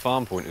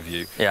farm point of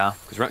view. Yeah.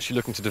 Because we're actually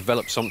looking to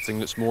develop something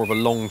that's more of a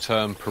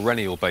long-term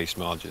perennial-based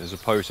margin as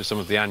opposed to some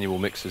of the annual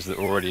mixes that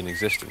are already in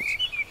existence.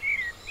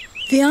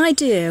 The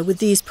idea with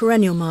these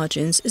perennial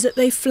margins is that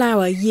they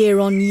flower year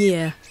on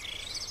year.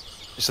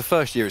 It's the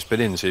first year it's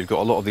been in, so you've got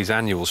a lot of these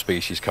annual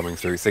species coming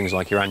through, things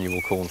like your annual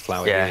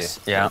cornflower here.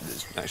 Yeah.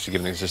 It's actually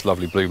giving us this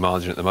lovely blue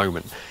margin at the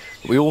moment.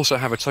 We also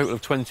have a total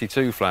of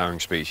 22 flowering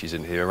species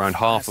in here, around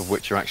half of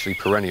which are actually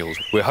perennials.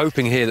 We're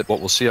hoping here that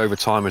what we'll see over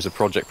time as the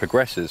project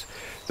progresses,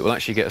 that we'll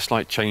actually get a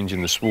slight change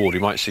in the sward.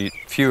 We might see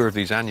fewer of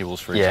these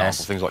annuals, for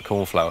example, things like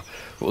cornflower,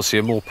 but we'll see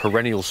a more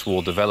perennial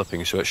sward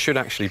developing, so it should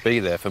actually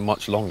be there for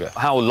much longer.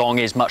 How long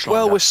is much longer?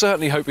 Well, we're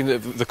certainly hoping that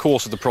the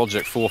course of the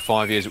project, 4 or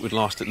 5 years, it would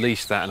last at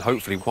least that, and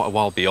hopefully quite a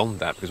while beyond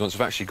that, because once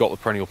we've actually got the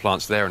perennial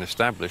plants there and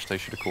established, they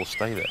should, of course,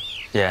 stay there.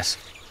 Yes.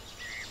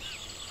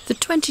 The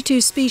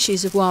 22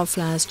 species of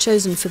wildflowers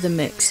chosen for the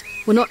mix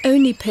were not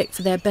only picked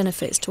for their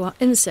benefits to our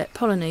insect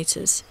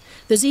pollinators,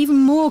 there's even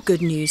more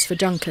good news for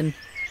Duncan.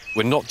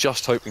 We're not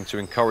just hoping to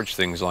encourage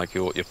things like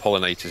your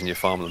pollinators and your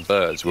farmland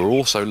birds, we're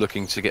also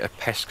looking to get a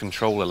pest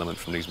control element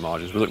from these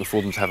margins. We're looking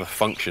for them to have a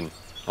function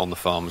on the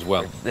farm as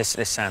well. This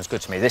sounds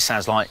good to me. This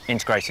sounds like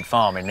integrated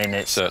farming in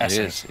its essence.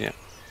 Certainly is, yeah.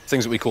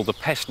 Things that we call the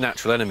pest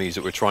natural enemies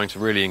that we're trying to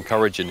really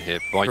encourage in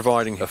here by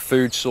providing a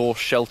food source,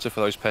 shelter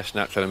for those pest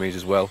natural enemies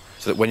as well,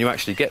 so that when you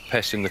actually get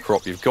pests in the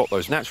crop, you've got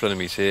those natural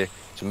enemies here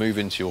to move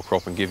into your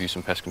crop and give you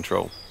some pest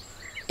control.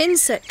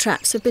 Insect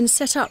traps have been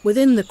set up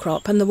within the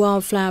crop and the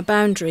wildflower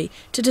boundary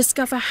to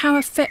discover how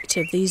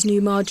effective these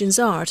new margins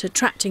are at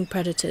attracting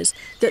predators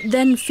that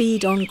then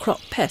feed on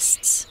crop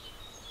pests.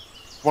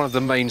 One of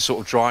the main sort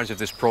of drives of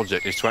this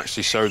project is to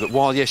actually show that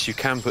while, yes, you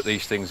can put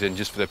these things in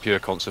just for their pure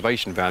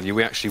conservation value,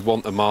 we actually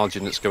want a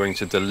margin that's going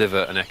to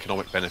deliver an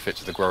economic benefit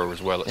to the grower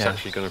as well. It's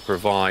actually going to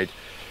provide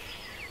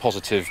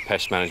positive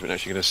pest management,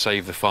 actually going to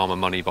save the farmer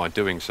money by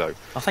doing so.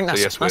 I think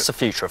that's the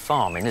future of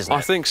farming, isn't it?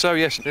 I think so,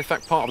 yes. In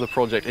fact, part of the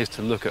project is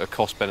to look at a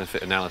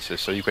cost-benefit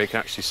analysis. So you can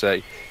actually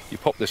say, you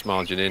pop this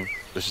margin in,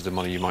 this is the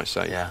money you might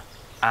save. Yeah.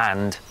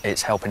 And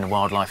it's helping the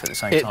wildlife at the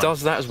same time. It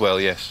does that as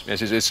well, yes.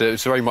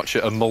 It's very much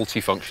a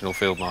multifunctional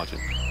field margin.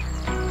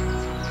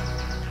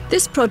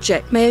 This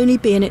project may only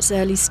be in its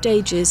early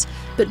stages,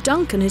 but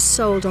Duncan is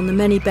sold on the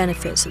many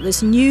benefits that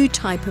this new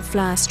type of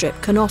flower strip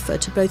can offer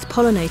to both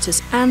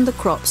pollinators and the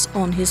crops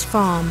on his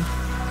farm.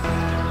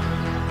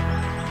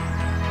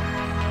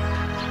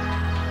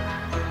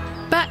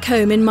 Back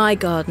home in my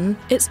garden,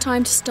 it's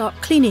time to start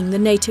cleaning the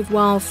native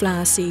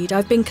wildflower seed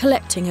I've been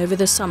collecting over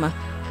the summer.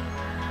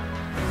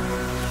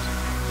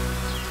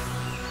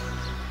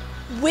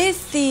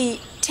 With the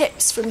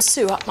tips from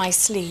Sue up my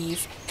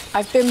sleeve,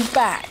 I've been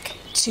back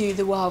to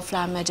the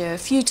wildflower meadow a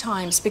few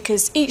times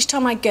because each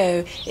time I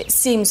go it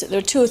seems that there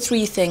are 2 or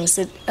 3 things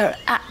that are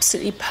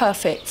absolutely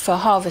perfect for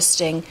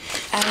harvesting.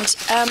 And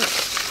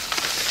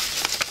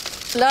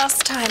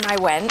last time I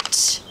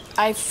went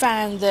I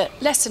found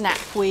that lesser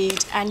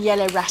knapweed and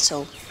yellow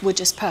rattle were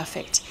just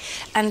perfect,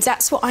 and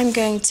that's what I'm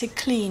going to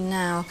clean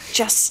now.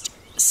 Just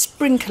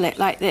sprinkle it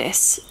like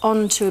this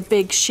onto a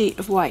big sheet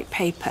of white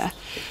paper,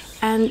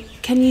 and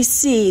can you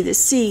see the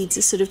seeds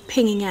are sort of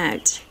pinging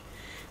out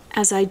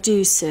as I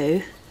do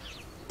so?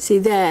 See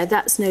there,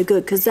 that's no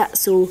good because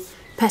that's all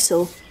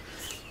petal,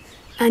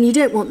 and you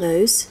don't want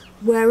those,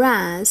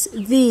 whereas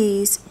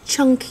these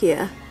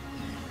chunkier,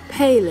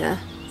 paler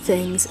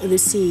things are the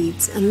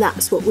seeds, and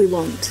that's what we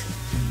want.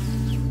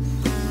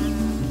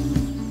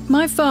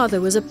 My father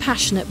was a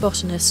passionate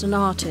botanist and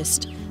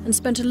artist and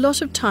spent a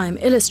lot of time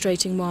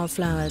illustrating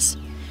wildflowers.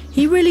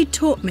 He really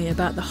taught me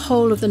about the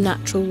whole of the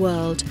natural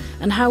world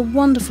and how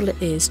wonderful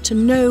it is to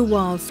know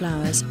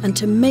wildflowers and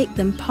to make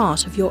them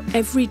part of your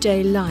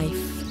everyday life.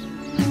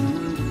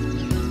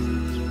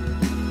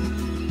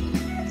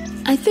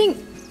 I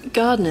think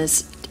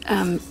gardeners,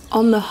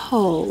 on the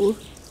whole,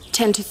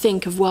 tend to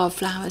think of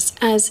wildflowers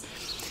as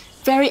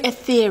very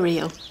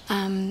ethereal,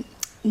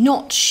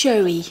 not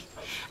showy,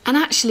 and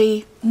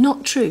actually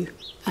not true.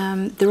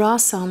 There are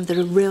some that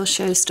are real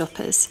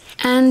showstoppers.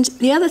 And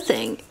the other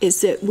thing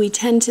is that we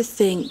tend to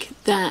think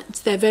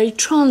that they're very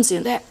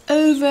transient. They're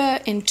over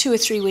in 2 or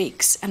 3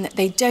 weeks and that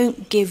they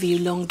don't give you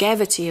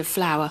longevity of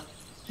flower.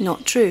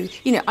 Not true.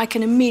 You know, I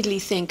can immediately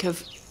think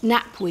of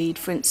knapweed,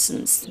 for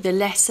instance, the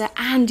lesser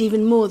and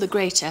even more the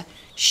greater.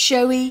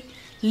 Showy,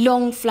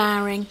 long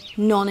flowering,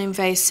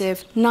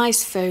 non-invasive,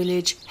 nice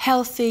foliage,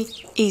 healthy,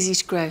 easy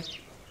to grow.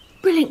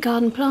 Brilliant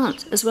garden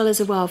plant as well as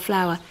a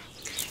wildflower.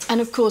 And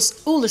of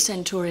course all the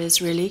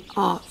centaureas really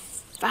are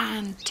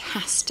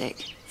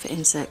fantastic for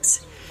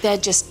insects.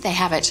 They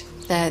have it.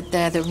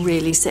 They're the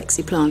really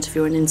sexy plant if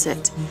you're an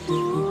insect.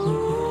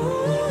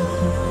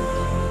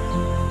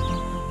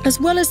 As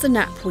well as the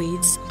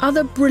knapweeds,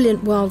 other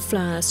brilliant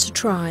wildflowers to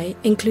try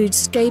include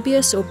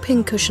scabious or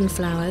pincushion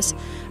flowers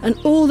and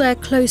all their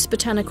close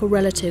botanical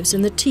relatives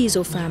in the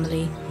teasel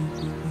family.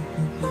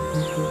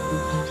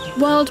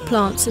 Wild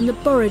plants in the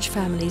borage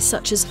families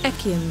such as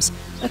echiums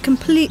are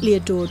completely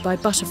adored by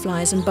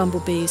butterflies and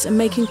bumblebees and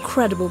make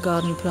incredible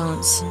garden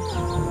plants.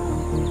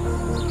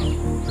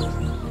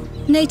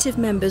 Native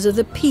members of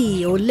the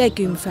pea or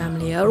legume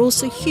family are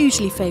also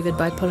hugely favoured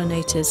by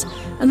pollinators,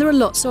 and there are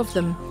lots of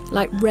them,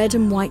 like red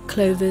and white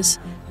clovers,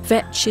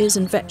 vetches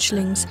and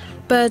vetchlings,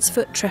 bird's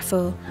foot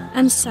trefoil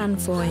and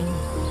sainfoin.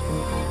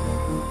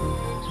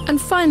 And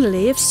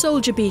finally, if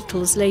soldier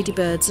beetles,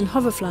 ladybirds and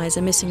hoverflies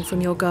are missing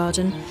from your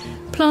garden,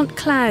 plant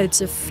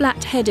clouds of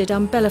flat-headed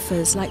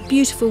umbellifers like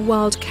beautiful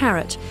wild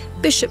carrot,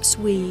 bishop's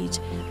weed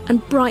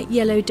and bright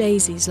yellow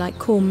daisies like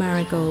corn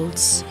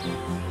marigolds.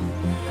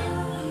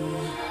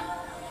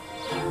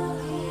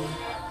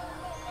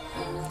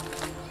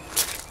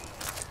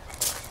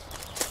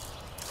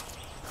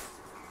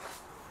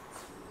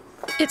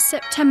 It's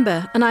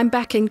September and I'm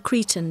back in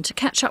Cretan to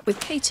catch up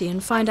with Katie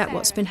and find out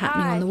what's been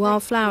happening on the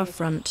wildflower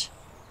front.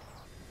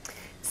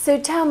 So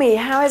tell me,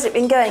 how has it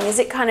been going? Is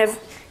it kind of,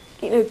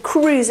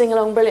 cruising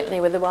along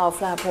brilliantly with the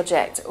wildflower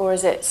project, or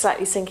is it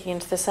slightly sinking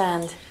into the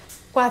sand?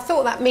 Well, I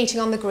thought that meeting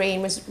on the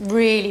green was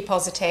really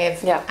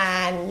positive,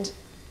 and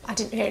I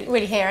didn't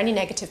really hear any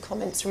negative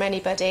comments from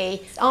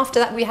anybody. After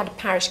that, we had a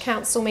parish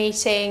council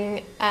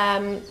meeting,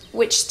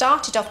 which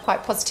started off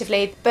quite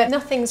positively, but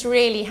nothing's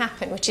really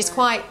happened, which is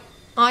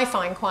I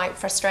find quite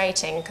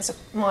frustrating because of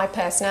my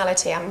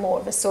personality. I'm more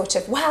of a sort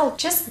of, well,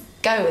 just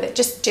go with it,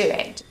 just do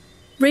it.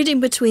 Reading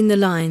between the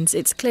lines,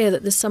 it's clear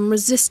that there's some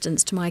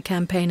resistance to my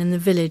campaign in the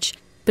village,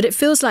 but it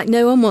feels like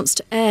no one wants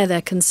to air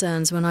their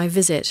concerns when I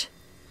visit.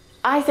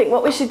 I think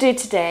what we should do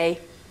today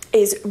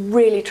is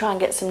really try and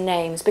get some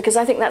names, because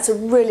I think that's a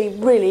really,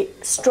 really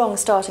strong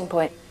starting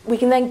point. We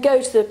can then go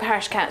to the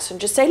parish council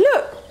and just say,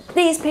 look,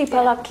 these people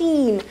are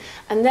keen,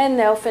 and then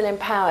they'll feel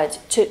empowered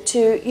to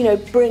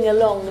bring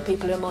along the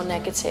people who are more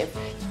negative.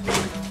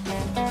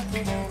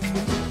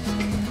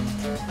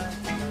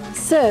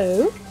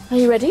 So, are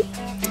you ready?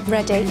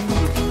 Ready.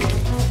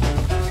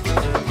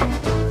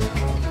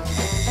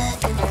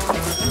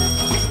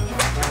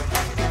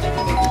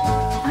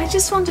 I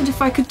just wondered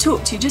if I could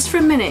talk to you just for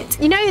a minute.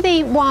 You know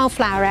the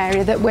wildflower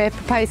area that we're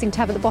proposing to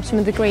have at the bottom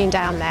of the green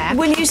down there?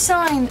 Will you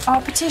sign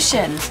our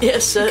petition?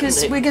 Yes, certainly.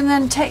 Because we're going to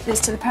then take this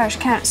to the parish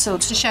council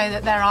To show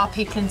that there are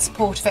people in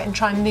support of it and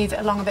try and move it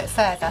along a bit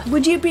further.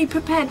 Would you be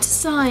prepared to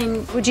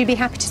sign? Would you be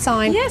happy to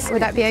sign? Yes.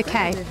 Would that be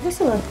okay?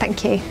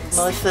 Thank you.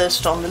 My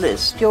first on the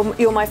list.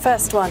 You're my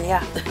first one,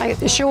 yeah. I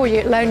assure you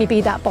it'll only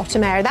be that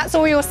bottom area. That's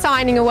all you're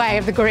signing away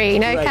of the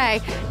green, okay?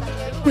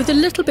 With a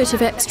little bit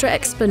of extra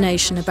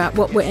explanation about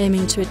what we're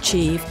aiming to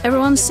achieve,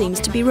 everyone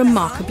seems to be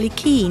remarkably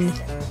keen.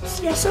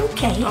 Yes,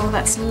 okay. Oh,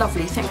 that's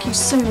lovely. Thank you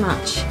so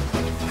much.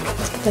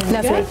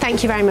 Lovely.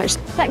 Thank you very much.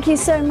 Thank you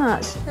so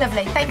much.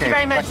 Lovely. Thank you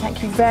very much.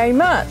 Thank you very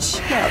much.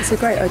 Yeah, that's a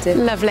great idea.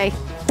 Lovely.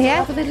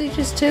 Yeah. Other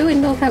villages too in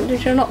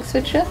Northamptonshire and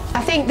Oxfordshire?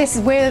 I think this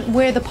is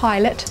we're the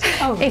pilot.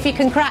 Oh. If you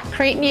can crack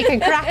Cretan, you can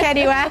crack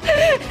anywhere.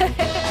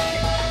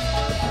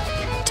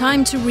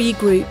 Time to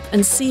regroup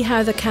and see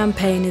how the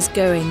campaign is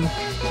going.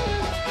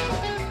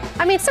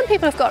 I mean, some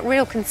people have got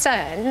real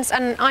concerns,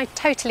 and I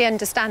totally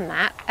understand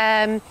that.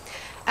 And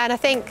I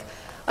think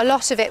a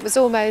lot of it was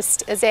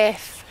almost as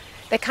if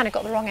they kind of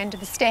got the wrong end of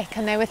the stick,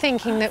 and they were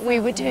thinking that we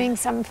were doing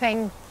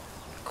something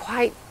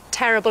quite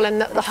terrible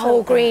and that the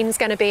whole green's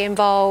going to be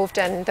involved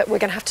and that we're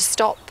going to have to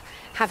stop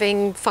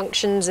having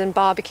functions and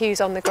barbecues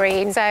on the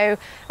green. So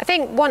I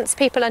think once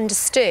people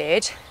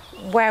understood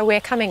where we're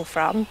coming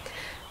from,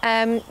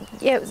 yeah,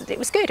 it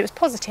was good, it was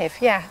positive,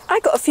 yeah.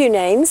 I got a few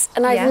names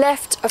and I've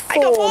left a form.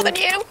 I got more than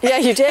you! Yeah,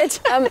 you did.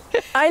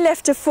 I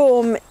left a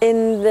form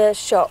in the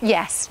shop.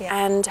 Yes.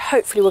 Yeah. And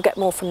hopefully we'll get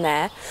more from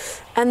there.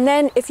 And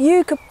then if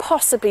you could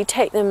possibly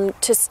take them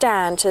to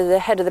Stan, to the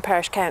head of the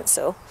parish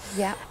council.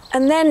 Yeah.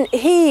 And then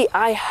he,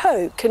 I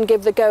hope, can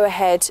give the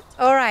go-ahead.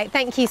 All right,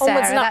 thank you,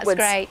 Sarah, that's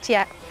great,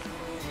 yeah.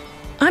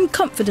 I'm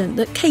confident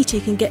that Katie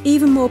can get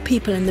even more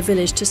people in the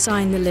village to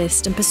sign the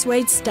list and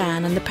persuade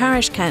Stan and the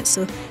parish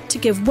council to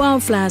give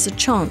wildflowers a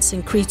chance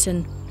in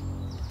Cretan.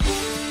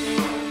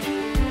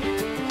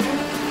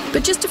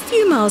 But just a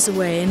few miles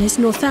away in his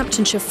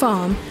Northamptonshire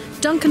farm,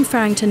 Duncan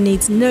Farrington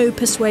needs no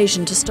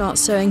persuasion to start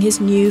sowing his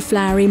new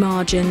flowery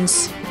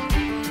margins.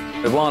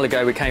 A while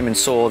ago we came and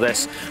saw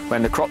this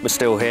when the crop was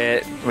still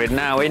here. We're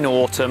now in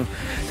autumn,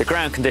 the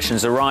ground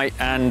conditions are right,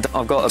 and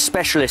I've got a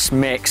specialist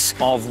mix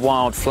of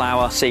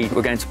wildflower seed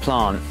we're going to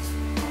plant.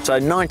 So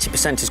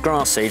 90% is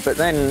grass seed, but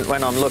then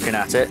when I'm looking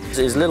at it,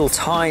 there's little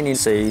tiny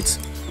seeds.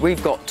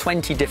 We've got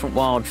 20 different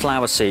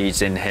wildflower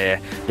seeds in here.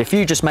 If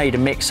you just made a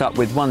mix up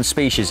with one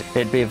species,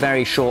 it'd be a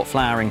very short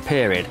flowering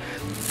period.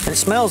 And it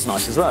smells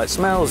nice as well. It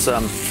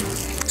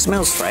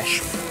smells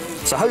fresh,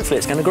 so hopefully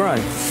it's going to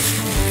grow.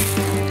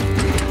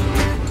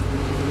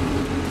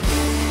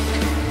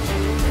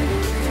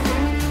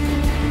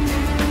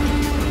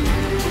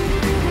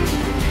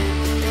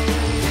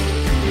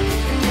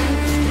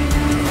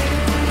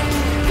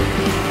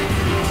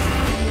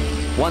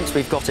 Once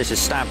we've got it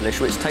established,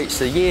 which takes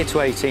a year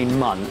to 18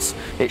 months,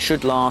 it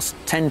should last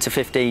 10 to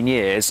 15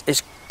 years.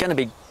 It's going to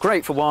be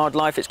great for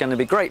wildlife, it's going to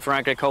be great for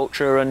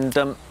agriculture, and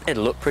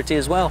it'll look pretty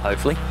as well,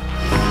 hopefully.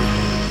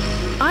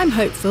 I'm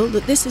hopeful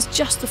that this is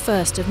just the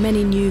first of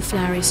many new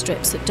flowery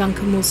strips that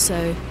Duncan will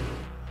sow.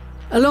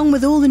 Along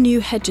with all the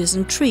new hedges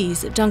and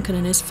trees that Duncan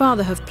and his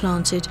father have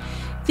planted,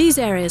 these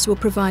areas will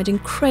provide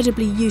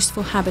incredibly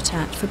useful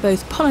habitat for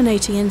both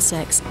pollinating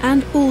insects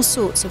and all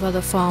sorts of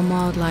other farm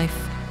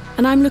wildlife.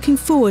 And I'm looking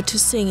forward to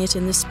seeing it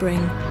in the spring.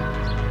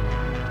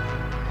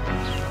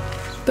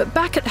 But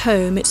back at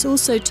home, it's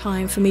also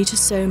time for me to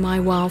sow my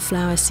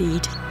wildflower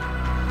seed.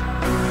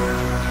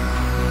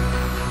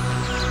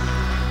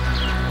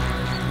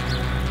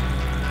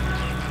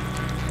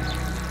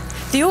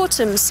 The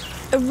autumn's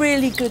a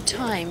really good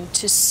time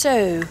to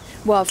sow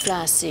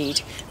wildflower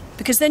seed,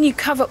 because then you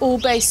cover all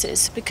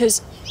bases,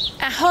 because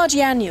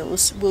hardy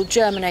annuals will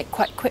germinate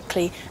quite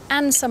quickly,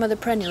 and some of the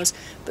perennials,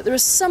 but there are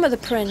some of the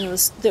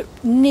perennials that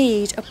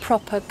need a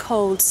proper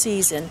cold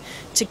season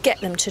to get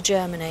them to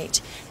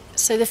germinate.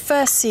 So the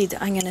first seed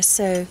that I'm going to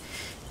sow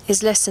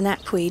is lesson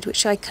knapweed,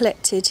 which I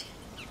collected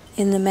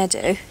in the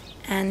meadow.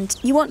 And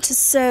you want to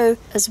sow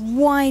as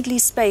widely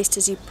spaced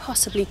as you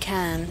possibly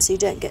can, so you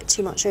don't get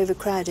too much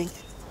overcrowding.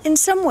 In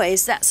some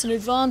ways, that's an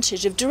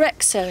advantage of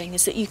direct sowing,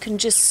 is that you can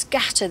just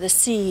scatter the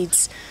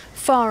seeds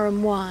far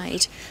and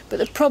wide. But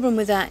the problem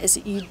with that is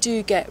that you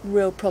do get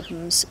real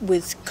problems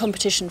with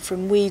competition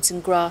from weeds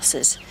and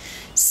grasses.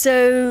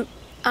 So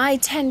I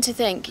tend to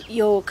think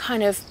you're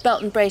kind of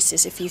belt and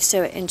braces if you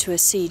sow it into a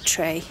seed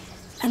tray.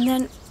 And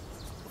then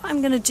what I'm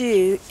going to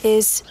do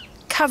is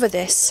cover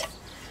this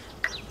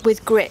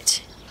with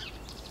grit.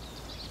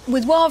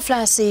 With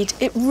wildflower seed,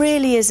 it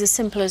really is as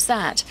simple as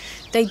that.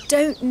 They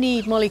don't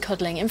need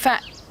mollycoddling. In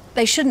fact,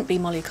 they shouldn't be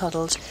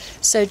mollycoddled.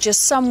 So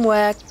just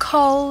somewhere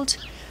cold,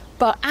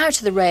 but out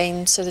of the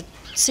rain so the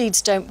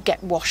seeds don't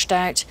get washed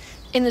out.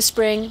 In the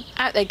spring,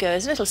 out they go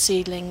as little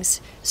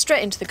seedlings,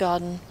 straight into the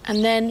garden,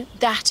 and then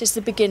that is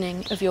the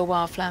beginning of your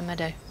wildflower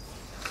meadow.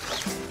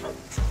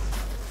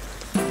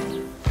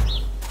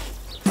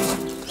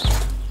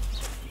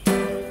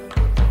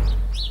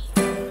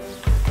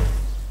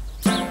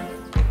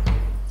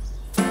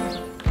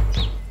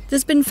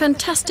 There's been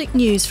fantastic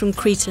news from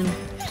Cretan.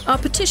 Our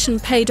petition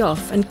paid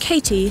off, and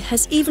Katie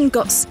has even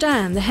got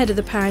Stan, the head of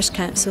the parish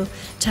council,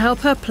 to help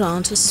her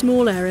plant a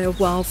small area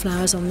of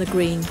wildflowers on the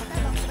green.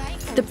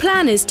 The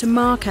plan is to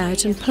mark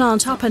out and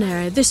plant up an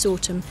area this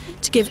autumn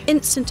to give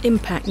instant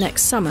impact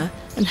next summer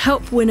and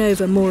help win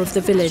over more of the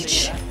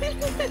village.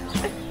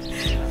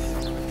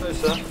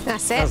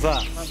 That's it. How's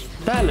that?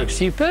 That looks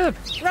superb.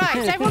 Right, so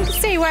everyone can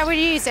see where we're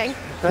using.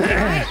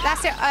 Right,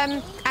 that's it.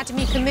 Adam,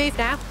 you can move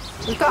now.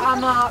 We've got our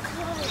mark.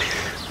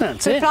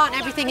 That's We it. plant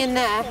everything in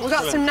there. We've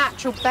got some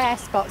natural bare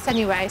spots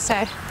anyway, so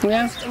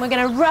Yeah. and we're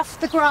going to rough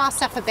the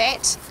grass up a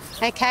bit,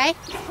 okay?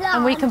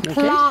 And we can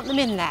plant them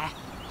in there.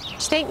 Do you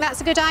think that's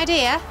a good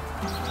idea?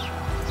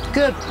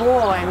 Good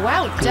boy.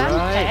 Well done,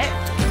 Right. Pip.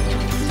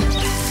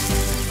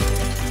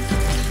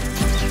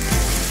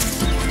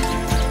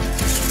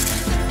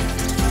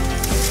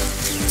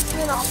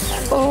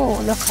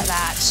 Oh, look at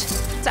that.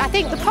 So I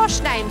think the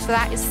posh name for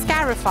that is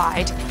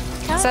scarified.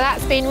 So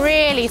that's been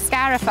really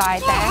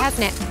scarified there,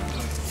 hasn't it?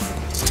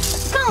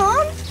 Come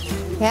on.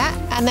 Yeah,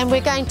 and then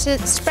we're going to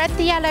spread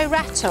the yellow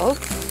rattle,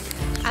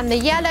 and the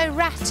yellow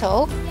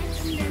rattle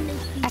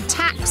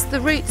attacks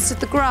the roots of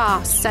the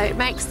grass, so it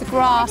makes the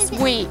grass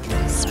weak.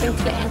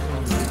 Sprinkle it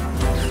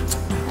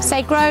in.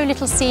 Say, grow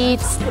little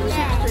seeds.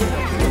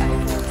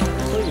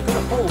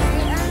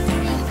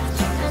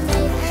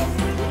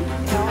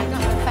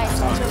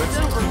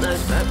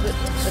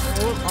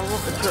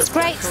 It's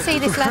great to see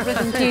this level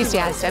of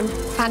enthusiasm.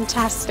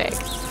 Fantastic.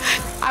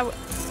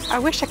 I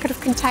wish I could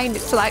have contained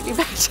it slightly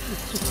better.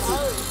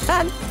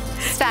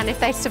 Stan, if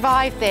they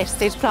survive this,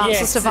 these plants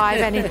will survive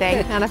anything.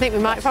 And I think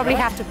we might probably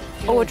have to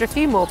order a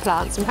few more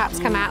plants and perhaps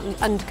come out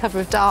under cover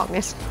of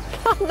darkness.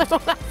 I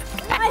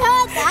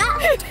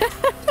heard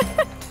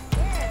that.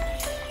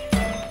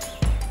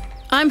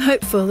 I'm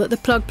hopeful that the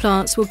plug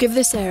plants will give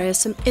this area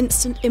some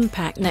instant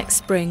impact next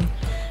spring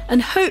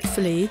and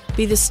hopefully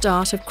be the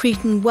start of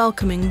Cretan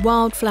welcoming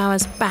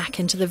wildflowers back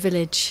into the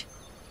village.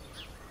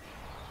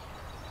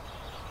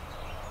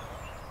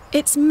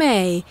 It's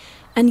May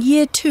and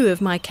year 2 of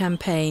my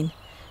campaign,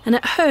 and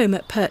at home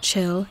at Perch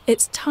Hill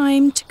it's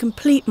time to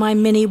complete my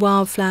mini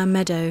wildflower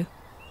meadow.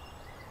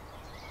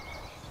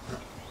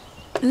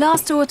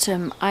 Last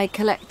autumn I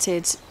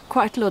collected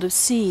quite a lot of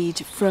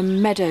seed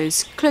from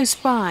meadows close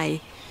by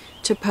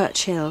to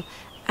Perch Hill,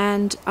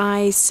 and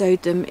I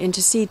sowed them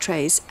into seed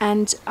trays,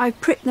 and I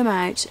pricked them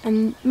out,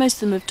 and most of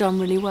them have done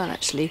really well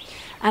actually,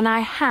 and I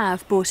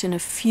have brought in a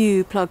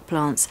few plug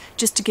plants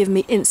just to give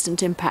me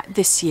instant impact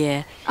this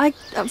year. I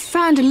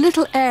found a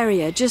little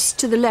area just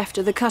to the left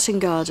of the cutting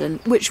garden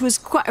which was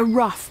quite a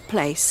rough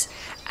place,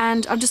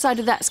 and I've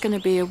decided that's going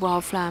to be a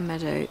wildflower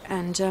meadow.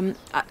 And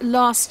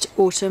last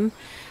autumn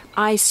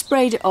I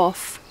sprayed it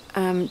off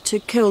to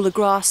kill the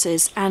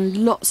grasses and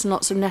lots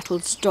of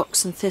nettles,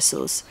 docks and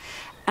thistles.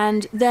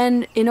 And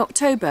then in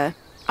October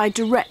I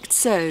direct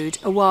sowed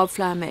a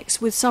wildflower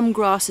mix with some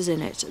grasses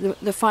in it,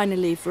 the finer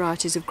leaf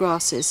varieties of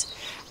grasses,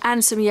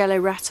 and some yellow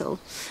rattle.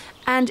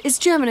 And it's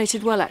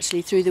germinated well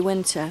actually through the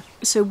winter.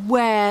 So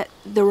where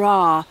there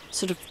are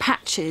sort of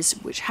patches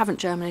which haven't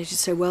germinated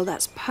so well,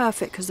 that's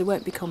perfect because there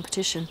won't be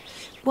competition.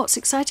 What's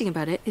exciting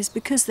about it is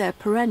because they're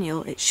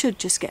perennial, it should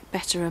just get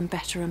better and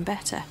better and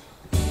better.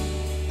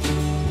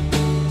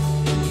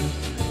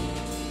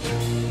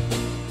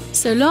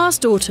 So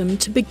last autumn,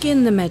 to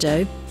begin the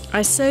meadow,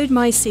 I sowed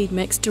my seed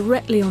mix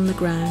directly on the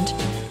ground,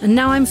 and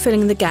now I'm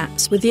filling the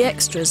gaps with the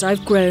extras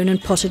I've grown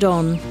and potted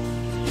on.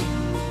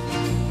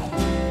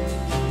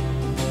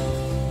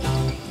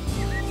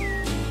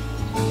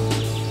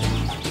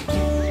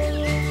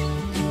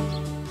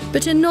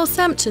 But in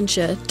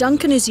Northamptonshire,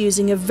 Duncan is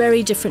using a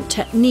very different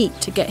technique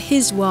to get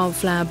his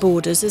wildflower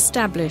borders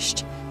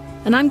established,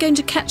 and I'm going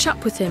to catch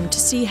up with him to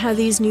see how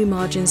these new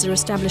margins are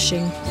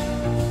establishing.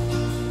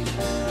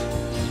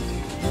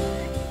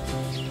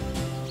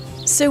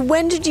 So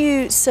when did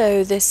you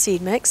sow this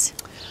seed mix?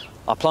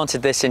 I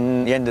planted this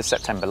in the end of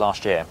September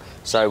last year,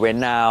 so we're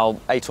now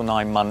 8 or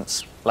 9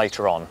 months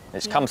later on.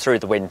 It's come through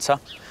the winter.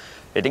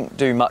 It didn't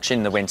do much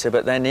in the winter,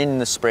 but then in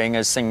the spring,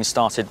 as things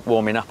started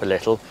warming up a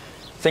little,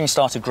 things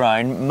started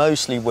growing,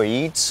 mostly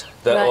weeds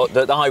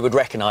that I would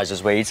recognise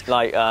as weeds,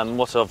 like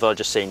what have I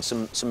just seen,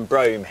 some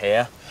brome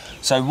here.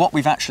 So what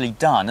we've actually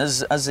done,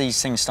 as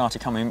these things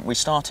started coming, we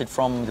started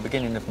from the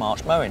beginning of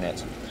March mowing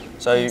it.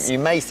 So you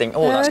may think,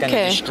 oh, that's going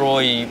to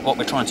destroy what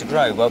we're trying to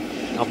grow. Well,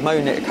 I've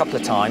mown it a couple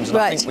of times, and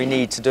I think we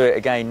need to do it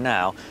again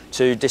now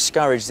to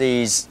discourage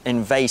these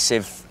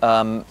invasive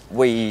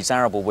weeds,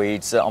 arable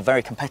weeds, that are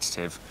very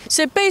competitive.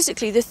 So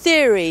basically the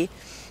theory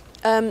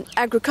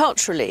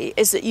agriculturally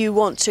is that you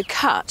want to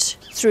cut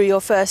through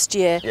your first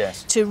year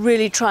to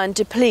really try and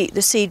deplete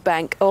the seed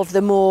bank of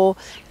the more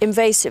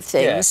invasive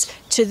things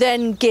to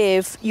then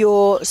give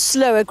your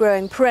slower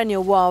growing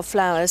perennial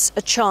wildflowers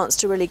a chance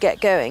to really get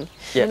going.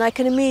 And I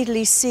can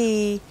immediately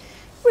see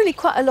really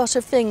quite a lot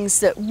of things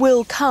that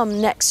will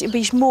come next year,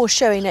 be more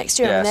showy next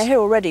year. I mean, they're here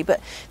already,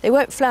 but they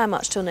won't flower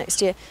much till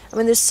next year. I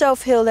mean, there's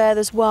self-heal there,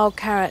 there's wild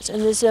carrot,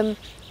 and there's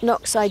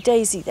Knox-eye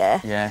daisy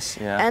there. Yes,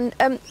 yeah.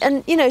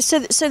 And you know, so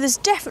there's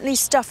definitely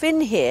stuff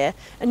in here,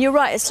 and you're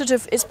right,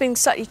 it's been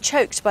slightly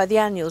choked by the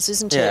annuals,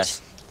 isn't it?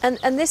 Yes.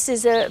 And this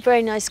is a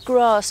very nice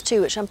grass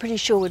too, which I'm pretty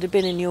sure would have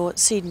been in your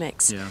seed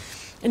mix. Yeah.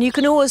 And you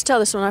can always tell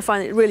this one, I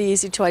find it really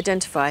easy to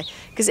identify,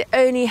 because it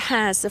only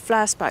has the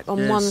flower spike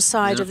on one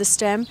side of the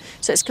stem,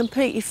 so it's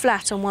completely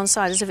flat on one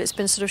side, as if it's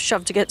been sort of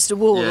shoved against a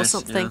wall or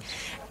something. Yeah.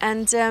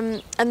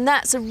 And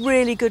that's a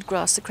really good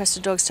grass, the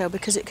crested dogstail,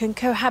 because it can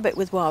cohabit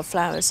with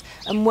wildflowers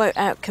and won't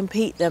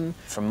outcompete them.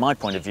 From my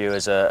point of view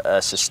as a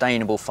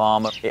sustainable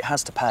farmer, it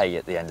has to pay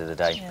at the end of the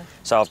day. Yeah.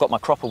 So I've got my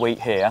crop of wheat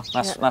here,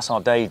 that's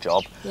our day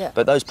job,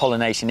 but those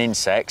pollinating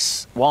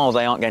insects, while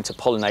they aren't going to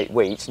pollinate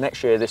wheat,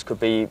 next year this could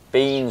be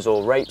beans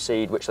or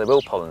rapeseed, which they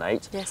will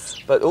pollinate,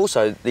 but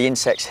also the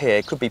insects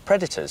here could be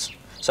predators.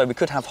 So we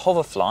could have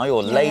hoverfly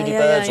or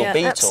ladybirds or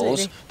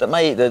beetles that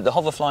the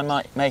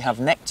hoverfly may have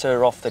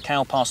nectar off the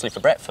cow parsley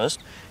for breakfast.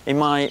 It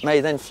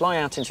may then fly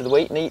out into the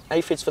wheat and eat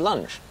aphids for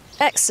lunch.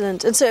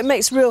 Excellent, and so it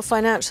makes real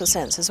financial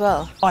sense as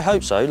well. I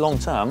hope so, long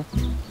term.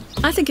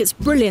 I think it's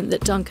brilliant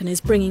that Duncan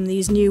is bringing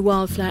these new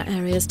wildflower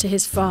areas to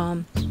his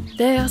farm.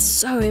 They are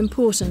so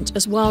important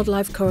as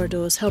wildlife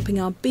corridors, helping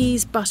our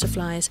bees,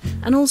 butterflies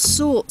and all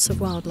sorts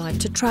of wildlife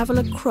to travel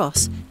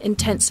across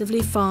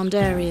intensively farmed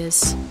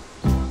areas.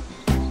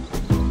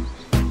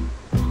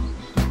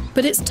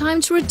 But it's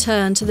time to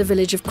return to the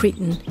village of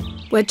Cretan,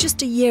 where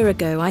just a year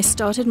ago I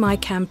started my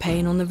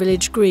campaign on the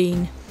village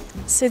green.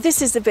 So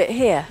this is the bit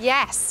here?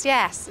 Yes,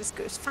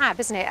 it's fab,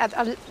 isn't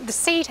it? The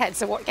seed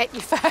heads are what get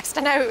you first.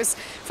 I know it was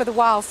for the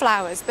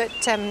wildflowers, but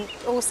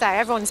also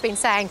everyone's been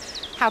saying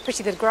how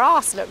pretty the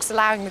grass looks,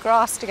 allowing the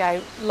grass to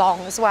go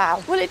long as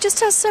well. Well, it just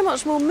has so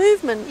much more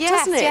movement,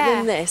 doesn't it,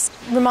 than this?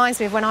 Reminds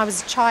me of when I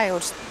was a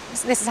child.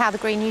 This is how the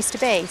green used to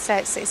be, so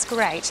it's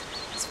great.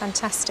 It's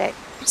fantastic.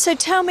 So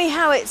tell me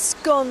how it's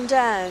gone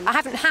down. I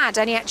haven't had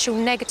any actual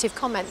negative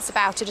comments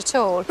about it at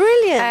all.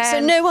 Brilliant. So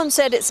no one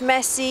said it's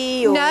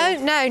messy or...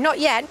 No, not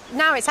yet.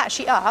 Now it's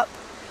actually up,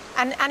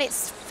 and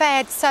it's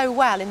fared so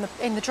well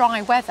in the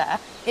dry weather.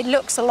 It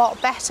looks a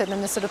lot better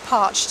than the sort of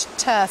parched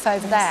turf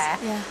over there.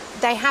 Yeah.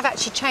 They have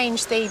actually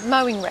changed the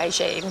mowing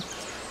regime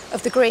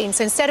of the green.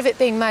 So instead of it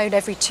being mowed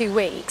every 2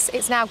 weeks,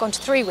 it's now gone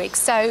to 3 weeks.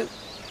 So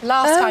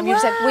last time you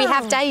said we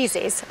have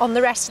daisies on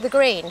the rest of the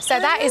green. So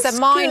that is a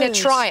minor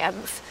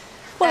triumph.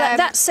 Well,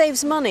 that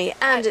saves money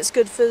and it's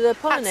good for the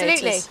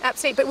pollinators.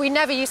 Absolutely. But we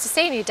never used to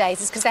see any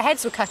daisies because their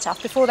heads were cut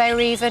off before they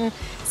were even...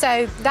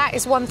 So that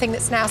is one thing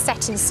that's now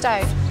set in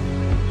stone.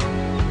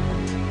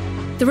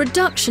 The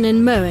reduction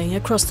in mowing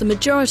across the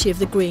majority of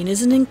the green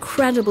is an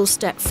incredible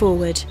step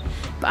forward.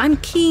 But I'm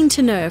keen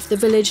to know if the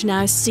village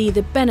now see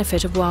the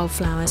benefit of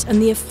wildflowers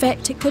and the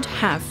effect it could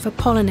have for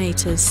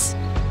pollinators.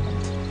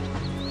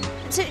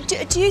 So,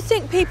 do you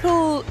think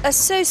people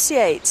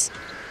associate,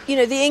 you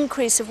know, the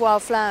increase of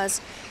wildflowers?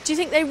 Do you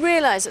think they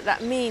realise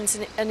that means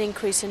an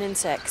increase in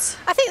insects?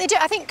 I think they do.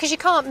 I think because you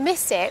can't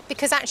miss it,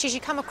 because actually as you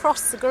come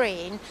across the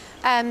green,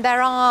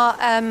 there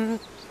are,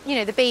 you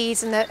know, the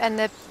bees and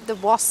the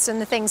wasps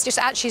and the things. Just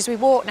actually as we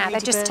walk now,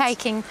 they're just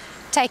taking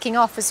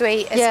off as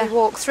we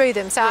walk through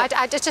them. So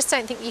I just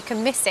don't think you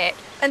can miss it.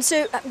 And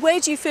so,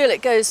 where do you feel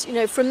it goes? You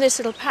know, from this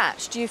little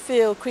patch, do you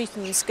feel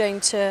Cretan's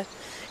going to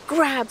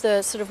grab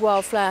the sort of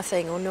wildflower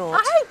thing or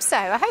not? I hope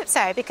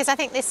so, because I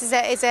think this is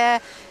a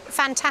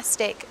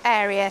fantastic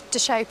area to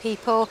show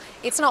people.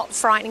 It's not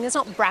frightening, there's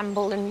not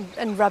bramble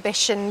and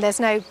rubbish, and there's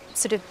no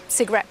sort of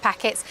cigarette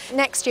packets.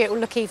 Next year it will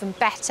look even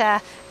better.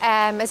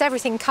 As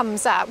everything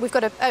comes up, we've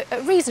got a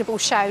reasonable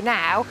show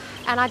now,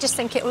 and I just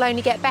think it will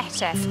only get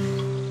better.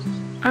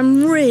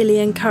 I'm really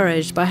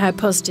encouraged by how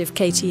positive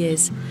Katie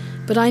is,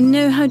 but I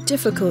know how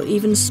difficult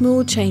even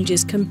small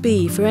changes can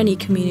be for any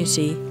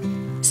community.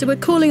 So we're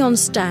calling on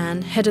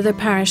Stan, head of the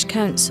parish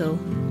council.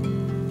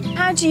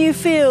 How do you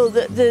feel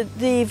that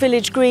the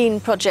Village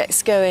Green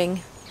project's going,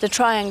 the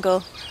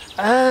triangle?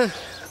 A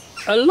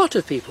lot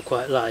of people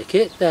quite like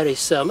it. There is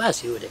some,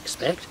 as you would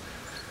expect,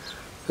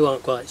 who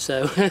aren't quite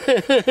so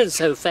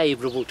so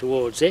favourable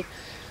towards it.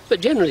 But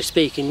generally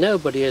speaking,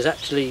 nobody has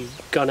actually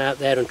gone out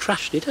there and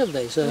trashed it, have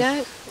they? So,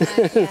 no.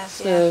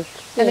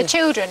 And the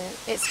children,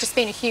 it's just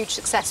been a huge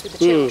success with the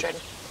children.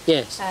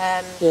 Yes.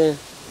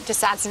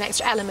 Just adds an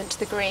extra element to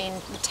the green,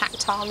 the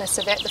tactileness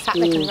of it, the fact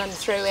they can run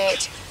through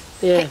it,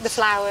 pick the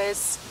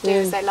flowers, do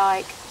as they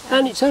like.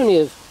 And it's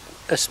only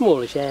a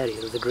smallish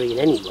area of the green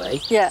anyway.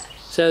 Yeah.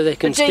 So they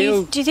can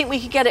still... Do you think we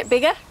could get it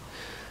bigger?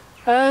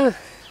 I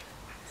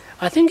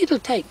think it'll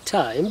take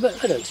time,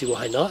 but I don't see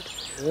why not.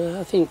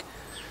 I think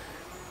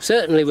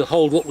certainly we'll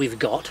hold what we've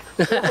got.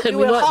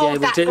 We'll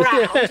hold that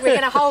ground. We're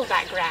going to hold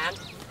that ground.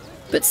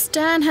 But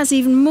Stan has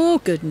even more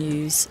good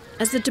news,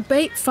 as the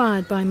debate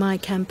fired by my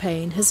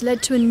campaign has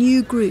led to a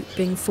new group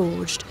being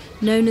forged,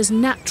 known as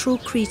Natural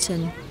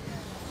Cretan.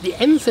 The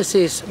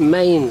emphasis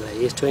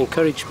mainly is to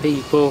encourage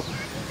people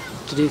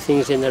to do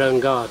things in their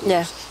own gardens.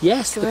 Yeah.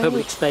 Yes, the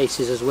public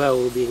spaces as well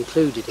will be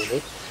included in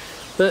it,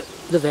 but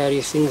the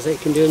various things they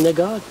can do in their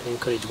garden. They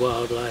encourage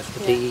wildlife,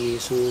 the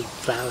bees and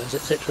flowers,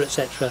 etc.,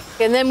 etc.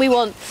 And then we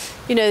want,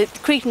 you know,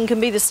 Cretan can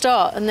be the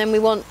start, and then we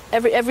want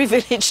every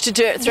village to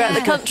do it throughout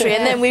the country,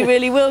 and then we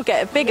really will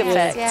get a big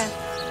effect.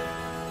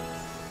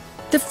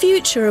 The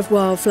future of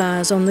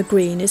wildflowers on the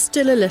green is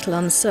still a little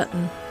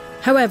uncertain.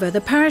 However, the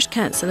parish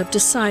council have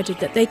decided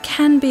that they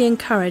can be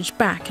encouraged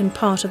back in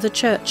part of the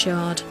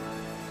churchyard.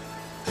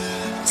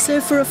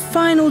 So for a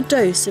final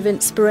dose of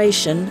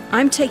inspiration,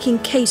 I'm taking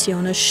Katie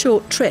on a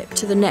short trip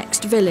to the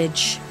next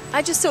village.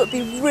 I just thought it'd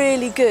be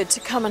really good to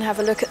come and have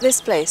a look at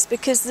this place,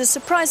 because the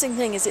surprising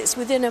thing is it's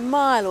within a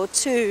mile or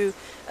two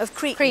of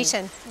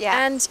Cretan.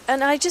 And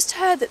I just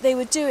heard that they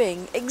were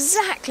doing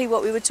exactly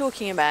what we were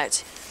talking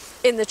about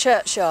in the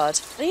churchyard.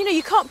 And you know,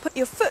 you can't put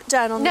your foot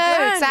down on the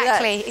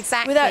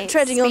ground without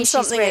treading on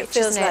something, it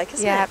feels like,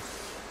 isn't it?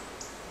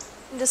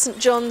 The St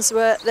John's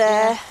wort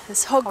there,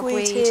 there's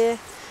hogweed here,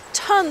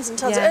 tons and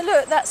tons. Oh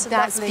look,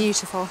 that's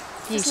beautiful.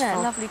 Isn't it?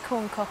 A lovely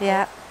corn cockle.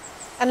 Yeah.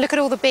 And look at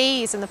all the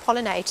bees and the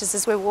pollinators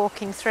as we're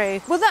walking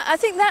through. Well, I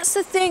think that's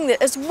the thing,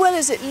 that as well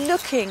as it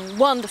looking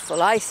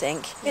wonderful, I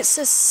think, it's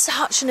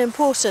such an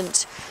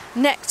important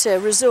nectar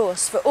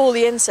resource for all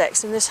the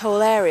insects in this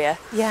whole area.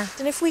 Yeah.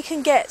 And if we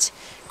can get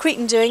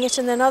Cretan doing it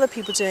and then other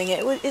people doing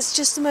it, it's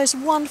just the most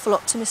wonderful,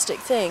 optimistic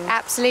thing.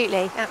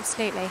 Absolutely,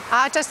 absolutely.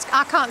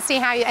 I can't see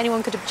how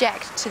anyone could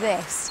object to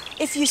this.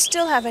 If you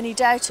still have any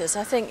doubters,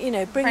 I think, you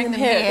know, bring them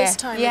here at this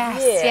time of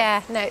year.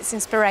 Yeah, no, it's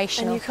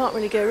inspirational. And you can't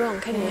really go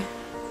wrong, can you?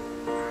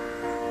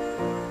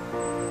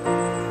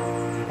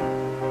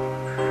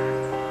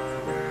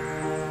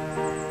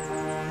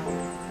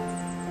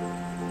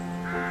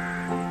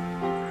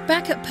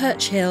 Back at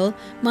Perch Hill,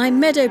 my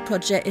meadow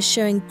project is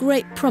showing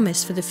great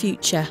promise for the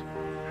future.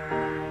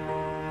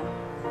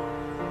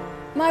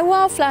 My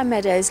wildflower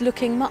meadow is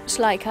looking much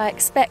like I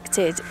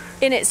expected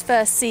in its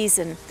first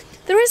season.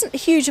 There isn't a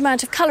huge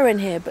amount of colour in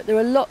here, but there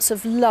are lots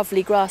of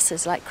lovely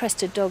grasses like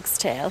crested dog's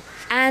tail.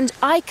 And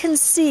I can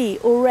see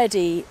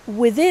already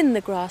within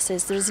the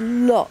grasses there's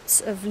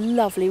lots of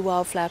lovely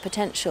wildflower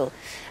potential.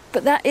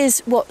 But that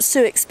is what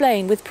Sue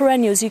explained. With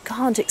perennials, you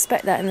can't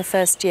expect that in the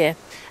first year.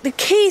 The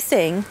key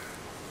thing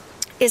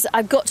is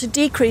I've got to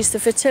decrease the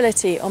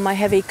fertility on my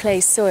heavy clay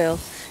soil.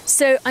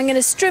 So I'm going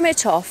to trim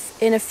it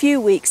off in a few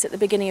weeks at the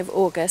beginning of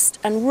August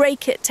and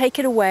rake it, take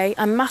it away.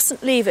 I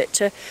mustn't leave it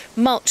to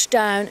mulch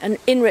down and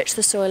enrich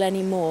the soil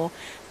anymore.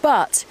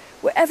 But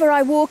wherever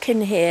I walk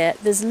in here,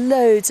 there's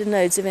loads and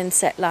loads of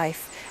insect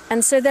life.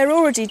 And so they're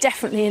already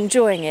definitely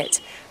enjoying it.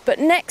 But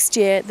next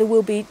year there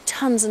will be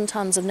tons and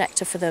tons of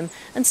nectar for them.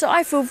 And so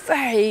I feel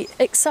very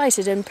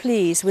excited and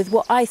pleased with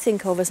what I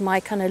think of as my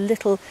kind of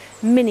little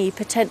mini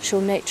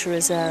potential nature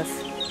reserve.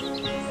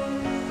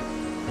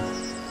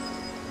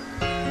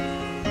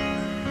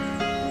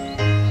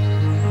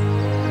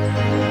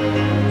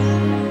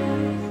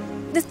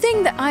 The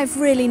thing that I've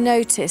really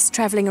noticed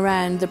travelling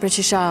around the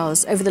British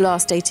Isles over the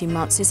last 18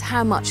 months is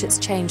how much it's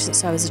changed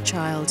since I was a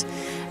child.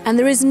 And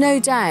there is no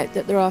doubt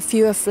that there are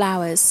fewer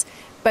flowers,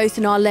 both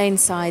in our lane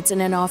sides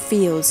and in our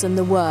fields, than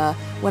there were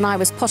when I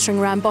was pottering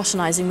around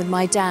botanising with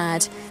my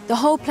dad. The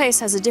whole place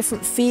has a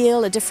different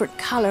feel, a different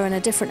colour and a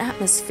different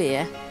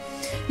atmosphere.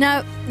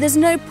 Now, there's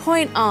no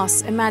point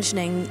us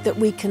imagining that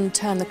we can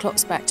turn the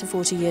clocks back to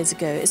 40 years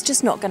ago. It's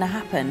just not going to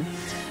happen.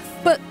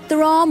 But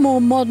there are more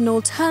modern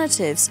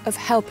alternatives of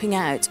helping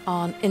out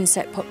on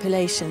insect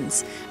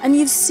populations. And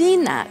you've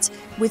seen that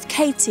with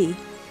Katie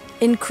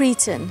in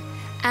Cretan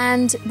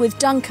and with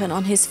Duncan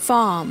on his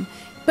farm.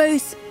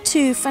 Both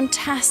two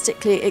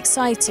fantastically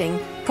exciting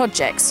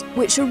projects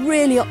which are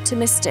really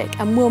optimistic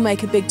and will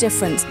make a big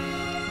difference.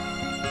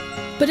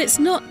 But it's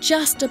not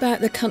just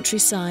about the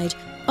countryside.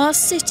 Our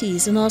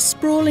cities and our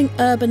sprawling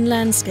urban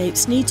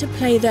landscapes need to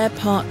play their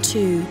part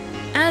too,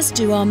 as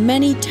do our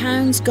many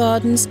towns,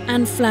 gardens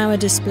and flower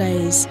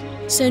displays.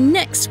 So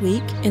next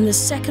week, in the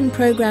second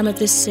programme of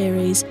this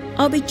series,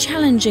 I'll be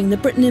challenging the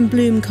Britain in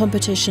Bloom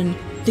competition,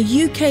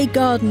 the UK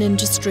garden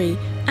industry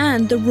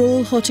and the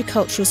Royal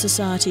Horticultural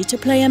Society to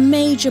play a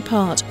major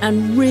part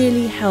and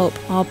really help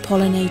our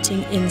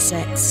pollinating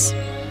insects.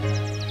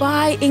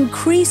 By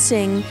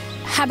increasing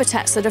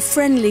habitats that are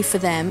friendly for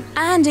them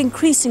and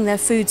increasing their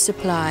food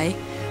supply,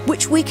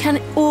 which we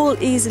can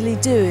all easily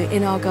do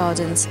in our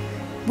gardens,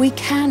 we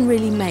can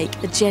really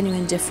make a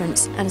genuine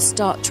difference and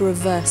start to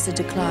reverse the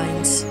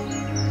declines.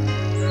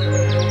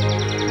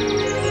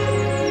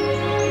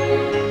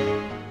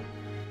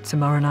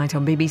 Tomorrow night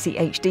on BBC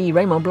HD,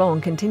 Raymond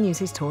Blanc continues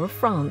his tour of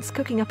France,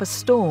 cooking up a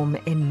storm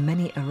in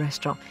many a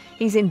restaurant.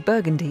 He's in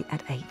Burgundy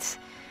at 8.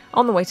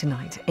 On the way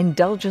tonight,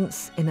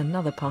 indulgence in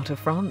another part of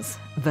France,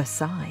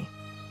 Versailles.